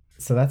fun.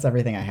 So that's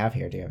everything I have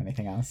here. Do you have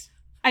anything else?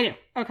 I do.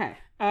 Okay.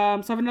 So I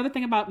have another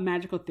thing about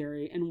magical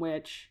theory in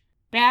which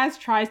Baz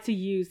tries to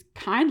use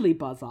kindly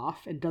buzz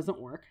off and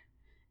doesn't work.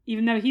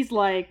 Even though he's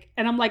like,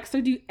 and I'm like, so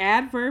do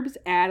adverbs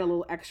add a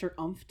little extra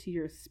oomph to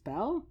your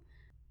spell?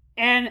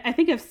 And I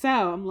think if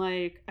so, I'm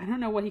like, I don't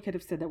know what he could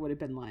have said that would have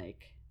been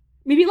like.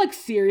 Maybe like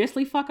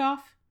seriously fuck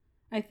off,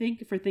 I think,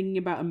 if we're thinking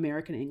about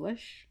American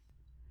English.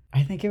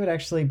 I think it would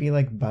actually be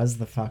like buzz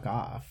the fuck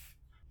off.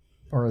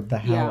 Or the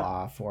hell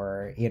off.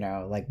 Or,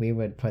 like we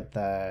would put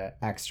the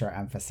extra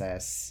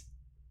emphasis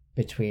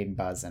between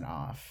buzz and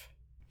off.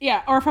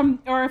 Yeah,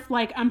 or if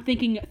like I'm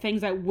thinking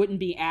things that wouldn't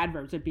be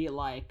adverbs, it'd be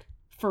like,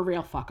 for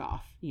real fuck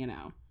off,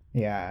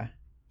 Yeah.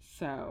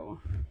 So,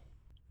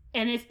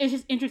 and it's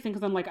just interesting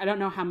because I'm like, I don't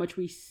know how much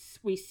we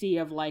see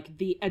of like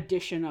the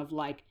addition of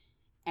like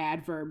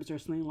adverbs or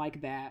something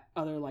like that,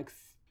 other like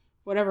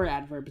whatever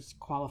adverbs,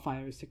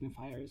 qualifiers,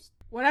 signifiers,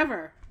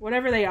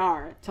 whatever they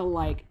are, to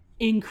like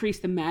increase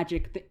the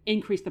magic,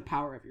 increase the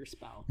power of your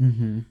spell.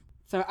 Mm-hmm.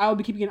 So I will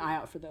be keeping an eye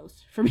out for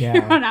those from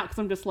here on out, because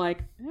I'm just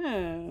like,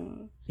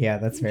 oh. Yeah,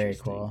 that's very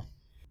cool.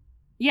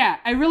 Yeah,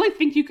 I really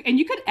think you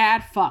could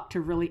add fuck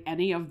to really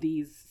any of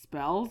these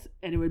spells,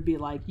 and it would be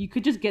like, you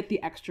could just get the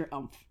extra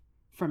oomph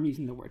from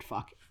using the word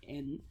fuck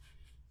in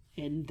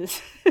this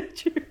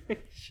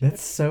situation.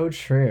 That's so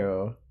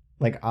true.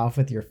 Like, off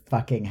with your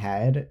fucking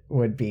head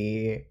would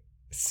be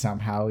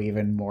somehow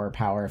even more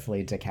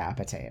powerfully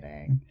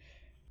decapitating.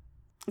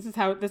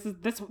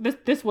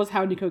 This was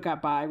how Nico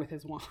got by with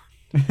his wand.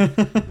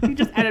 He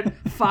just added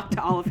fuck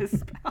to all of his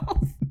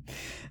spells.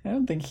 I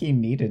don't think he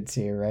needed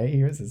to, right?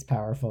 He was as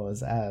powerful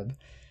as Ebb.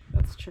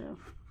 That's true.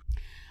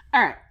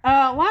 All right.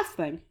 Last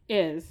thing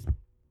is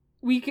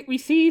we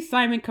see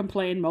Simon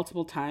complain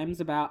multiple times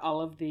about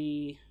all of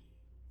the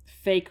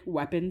fake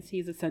weapons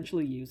he's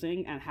essentially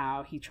using and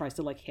how he tries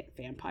to like hit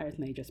vampires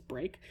and they just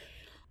break.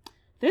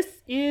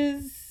 This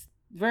is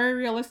very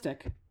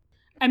realistic.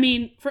 I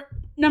mean, for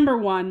number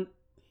one,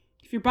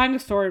 if you're buying a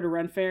sword at a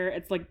Ren Fair,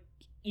 it's like,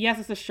 yes,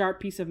 it's a sharp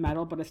piece of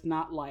metal, but it's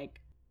not like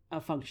a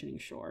functioning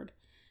sword.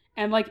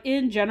 And like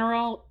in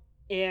general,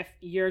 if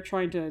you're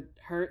trying to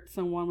hurt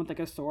someone with like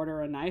a sword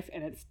or a knife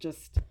and it's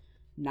just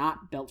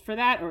not built for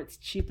that, or it's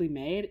cheaply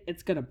made,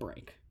 it's gonna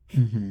break.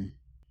 Mm-hmm.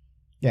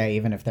 Yeah,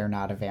 even if they're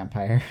not a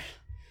vampire.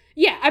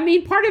 Yeah, I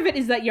mean, part of it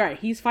is that, you're right,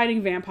 he's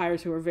fighting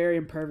vampires who are very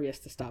impervious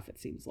to stuff, it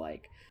seems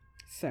like.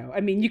 So,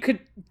 I mean, you could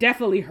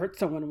definitely hurt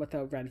someone with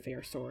a Ren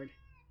Fair sword,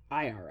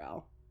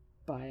 IRL.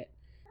 But,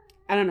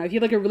 I don't know, if you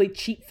have like a really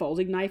cheap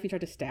folding knife, you try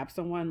to stab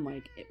someone,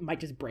 like, it might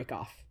just break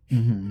off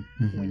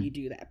when you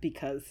do that,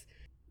 because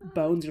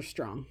bones are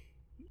strong.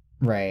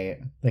 Right.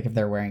 Like if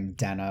they're wearing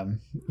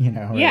denim, you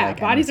know. Or Yeah, like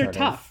bodies are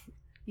tough.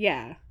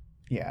 Yeah.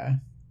 Yeah.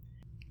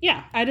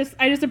 Yeah, I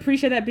just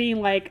appreciate that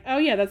being like, oh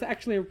yeah, that's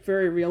actually a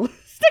very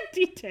realistic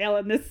detail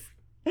in this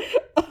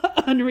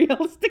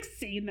unrealistic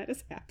scene that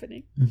is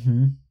happening.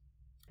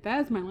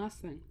 That is my last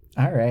thing.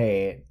 All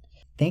right.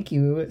 Thank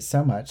you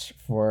so much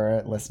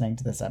for listening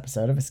to this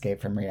episode of Escape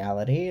from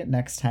Reality.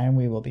 Next time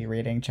we will be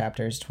reading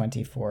chapters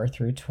 24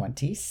 through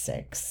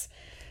 26.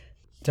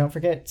 Don't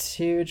forget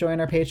to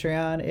join our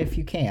Patreon if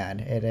you can.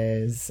 It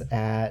is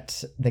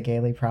at The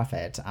Gayly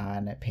Prophet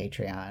on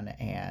Patreon,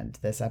 and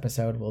this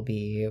episode will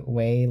be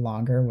way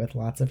longer with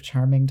lots of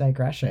charming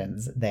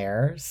digressions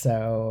there.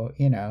 So,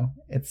 you know,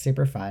 it's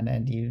super fun,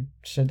 and you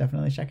should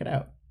definitely check it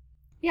out.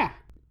 Yeah.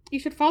 You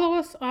should follow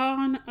us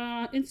on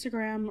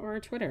Instagram or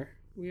Twitter.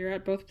 We're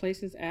at both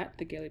places at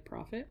The Gayly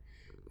Prophet.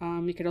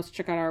 You can also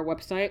check out our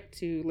website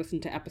to listen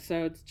to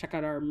episodes, check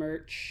out our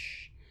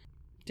merch,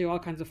 do all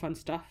kinds of fun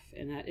stuff,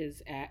 and that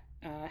is at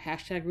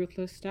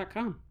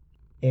 #ruthless.com.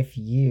 If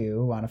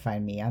you want to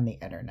find me on the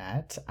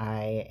internet,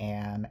 I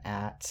am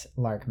at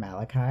Lark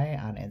Malachi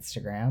on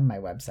Instagram. My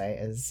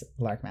website is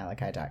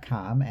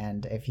larkmalachi.com.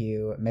 And if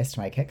you missed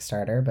my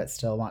Kickstarter but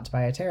still want to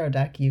buy a tarot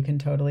deck, you can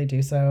totally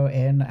do so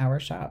in our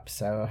shop.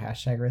 So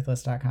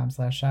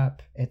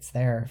 #ruthless.com/shop. It's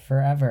there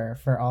forever,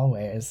 for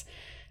always.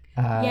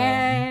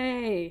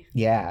 Yay!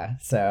 Yeah.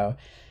 So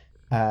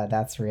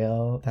that's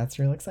real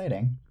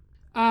exciting.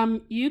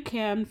 You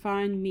can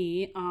find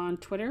me on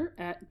Twitter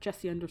at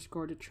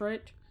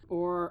Jessie_Detroit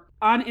or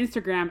on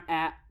Instagram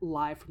at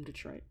Live from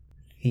Detroit.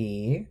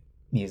 The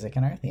music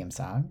in our theme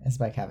song is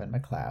by Kevin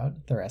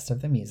MacLeod. The rest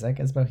of the music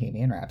is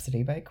Bohemian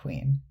Rhapsody by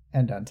Queen.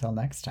 And until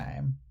next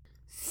time,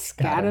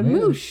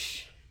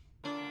 Scaramouche!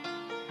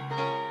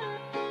 Scaramouche.